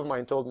colleague of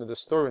mine told me the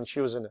story when she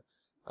was in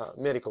a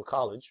medical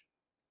college.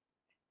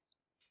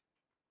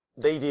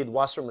 They did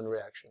Wassermann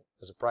reaction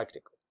as a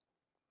practical.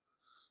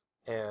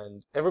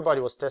 And everybody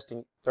was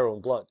testing their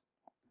own blood,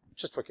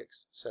 just for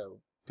kicks.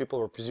 So people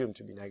were presumed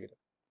to be negative.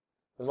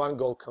 And one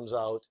girl comes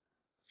out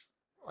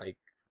like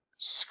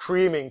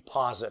screaming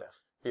positive,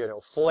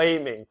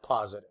 flaming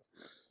positive.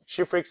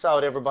 She freaks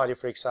out, everybody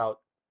freaks out.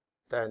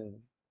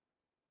 Then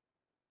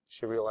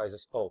she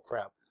realizes, oh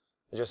crap,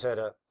 I just had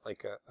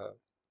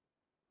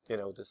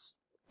this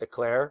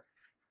eclair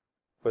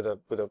with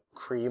a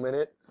cream in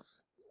it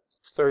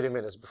 30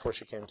 minutes before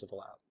she came to the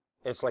lab.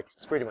 It's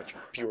pretty much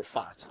pure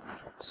fat.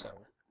 So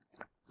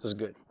it was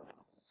good.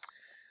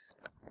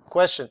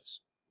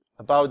 Questions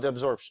about the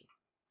absorption?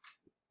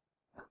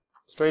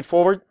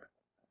 Straightforward?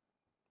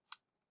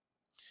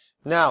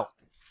 Now,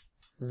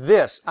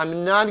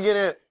 I'm not going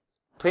to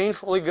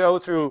painfully go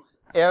through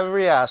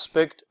every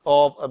aspect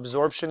of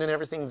absorption and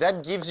everything.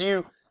 That gives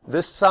you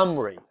the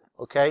summary,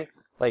 okay?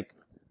 Like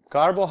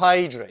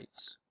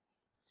carbohydrates.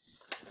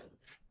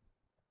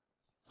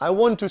 I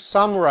want to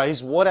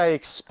summarize what I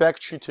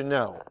expect you to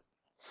know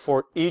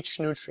for each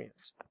nutrient.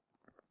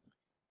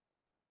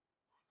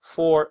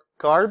 For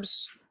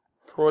carbs,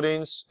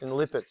 proteins, and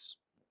lipids,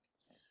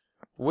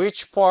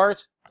 which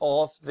part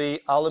of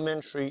the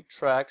alimentary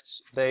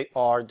tracts they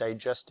are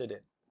digested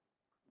in?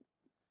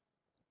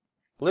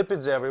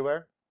 Lipids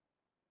everywhere,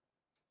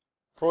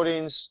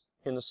 proteins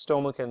in the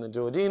stomach and the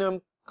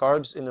duodenum,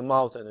 carbs in the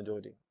mouth and the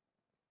duodenum.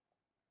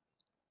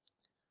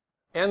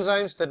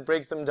 Enzymes that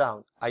break them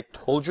down. I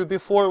told you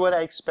before what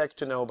I expect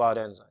to know about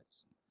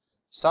enzymes.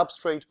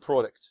 Substrate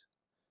product,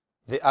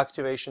 the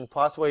activation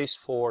pathways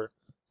for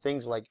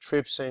things like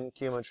trypsin,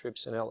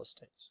 chymotrypsin,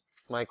 elastase.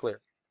 Am I clear?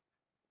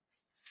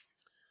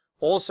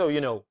 Also,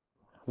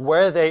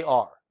 where they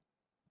are.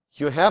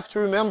 You have to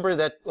remember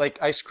that,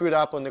 I screwed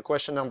up on the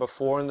question number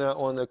 4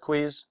 on the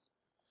quiz.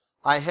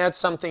 I had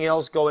something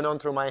else going on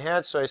through my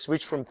head, so I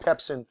switched from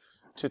pepsin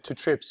to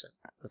trypsin.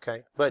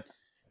 Okay, but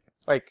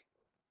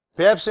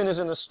pepsin is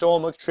in the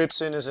stomach,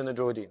 trypsin is in the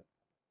duodenum.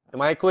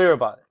 Am I clear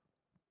about it?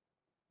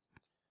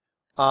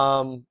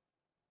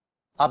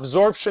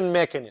 Absorption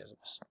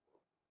mechanisms.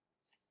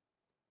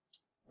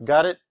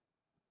 Got it?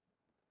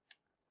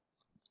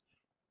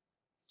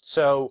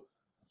 So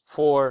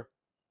for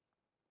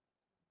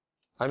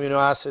amino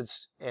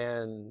acids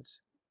and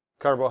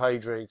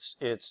carbohydrates,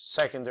 it's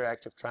secondary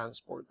active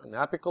transport on the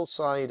apical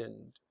side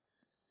and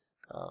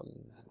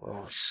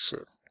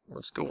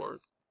what's the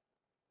word?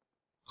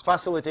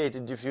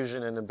 Facilitated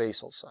diffusion in the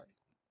basal side.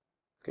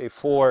 Okay,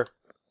 for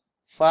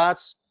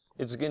fats,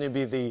 it's going to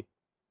be the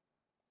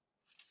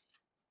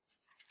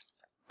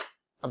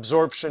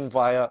absorption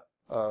via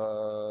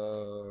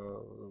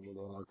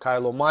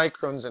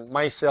chylomicrons, and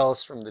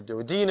micelles from the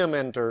duodenum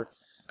enter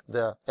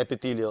the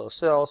epithelial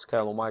cells.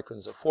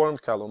 Chylomicrons are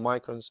formed.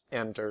 Chylomicrons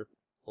enter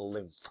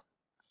lymph.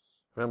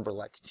 Remember,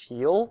 like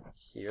teal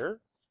here,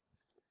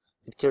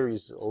 it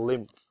carries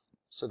lymph,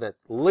 so that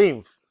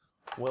lymph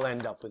will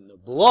end up in the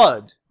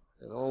blood,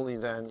 and only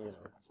then,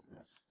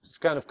 it's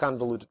kind of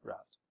convoluted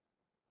route.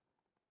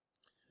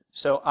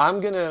 So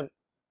I'm going to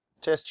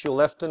test you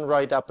left and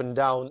right, up and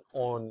down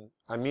on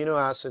amino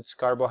acids,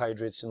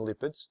 carbohydrates, and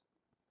lipids.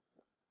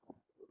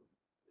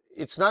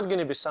 It's not going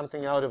to be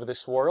something out of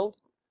this world,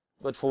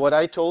 but for what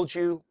I told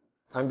you,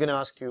 I'm going to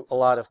ask you a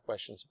lot of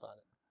questions about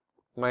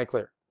it. Am I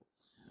clear?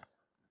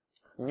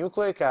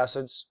 Nucleic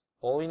acids,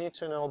 all you need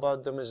to know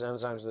about them is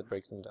enzymes that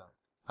break them down.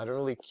 I don't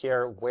really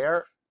care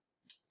where.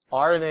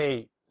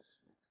 RNA,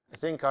 I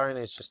think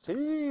RNA is just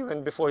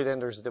even before it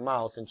enters the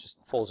mouth and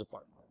just falls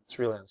apart. It's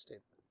really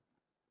unstable.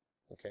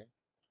 Okay.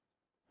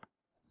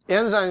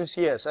 Enzymes,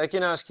 yes. I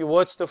can ask you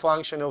what's the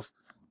function of,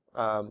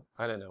 I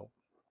don't know,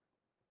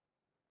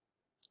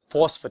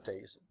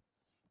 phosphatase.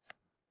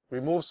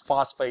 Removes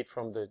phosphate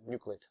from the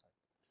nucleotide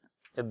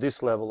at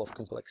this level of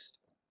complexity.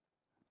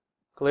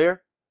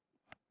 Clear?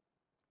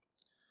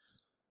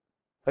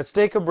 Let's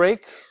take a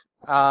break.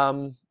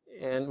 And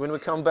when we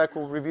come back,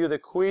 we'll review the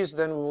quiz.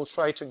 Then we will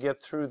try to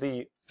get through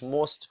the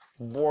most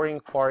boring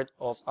part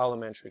of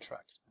alimentary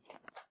tract.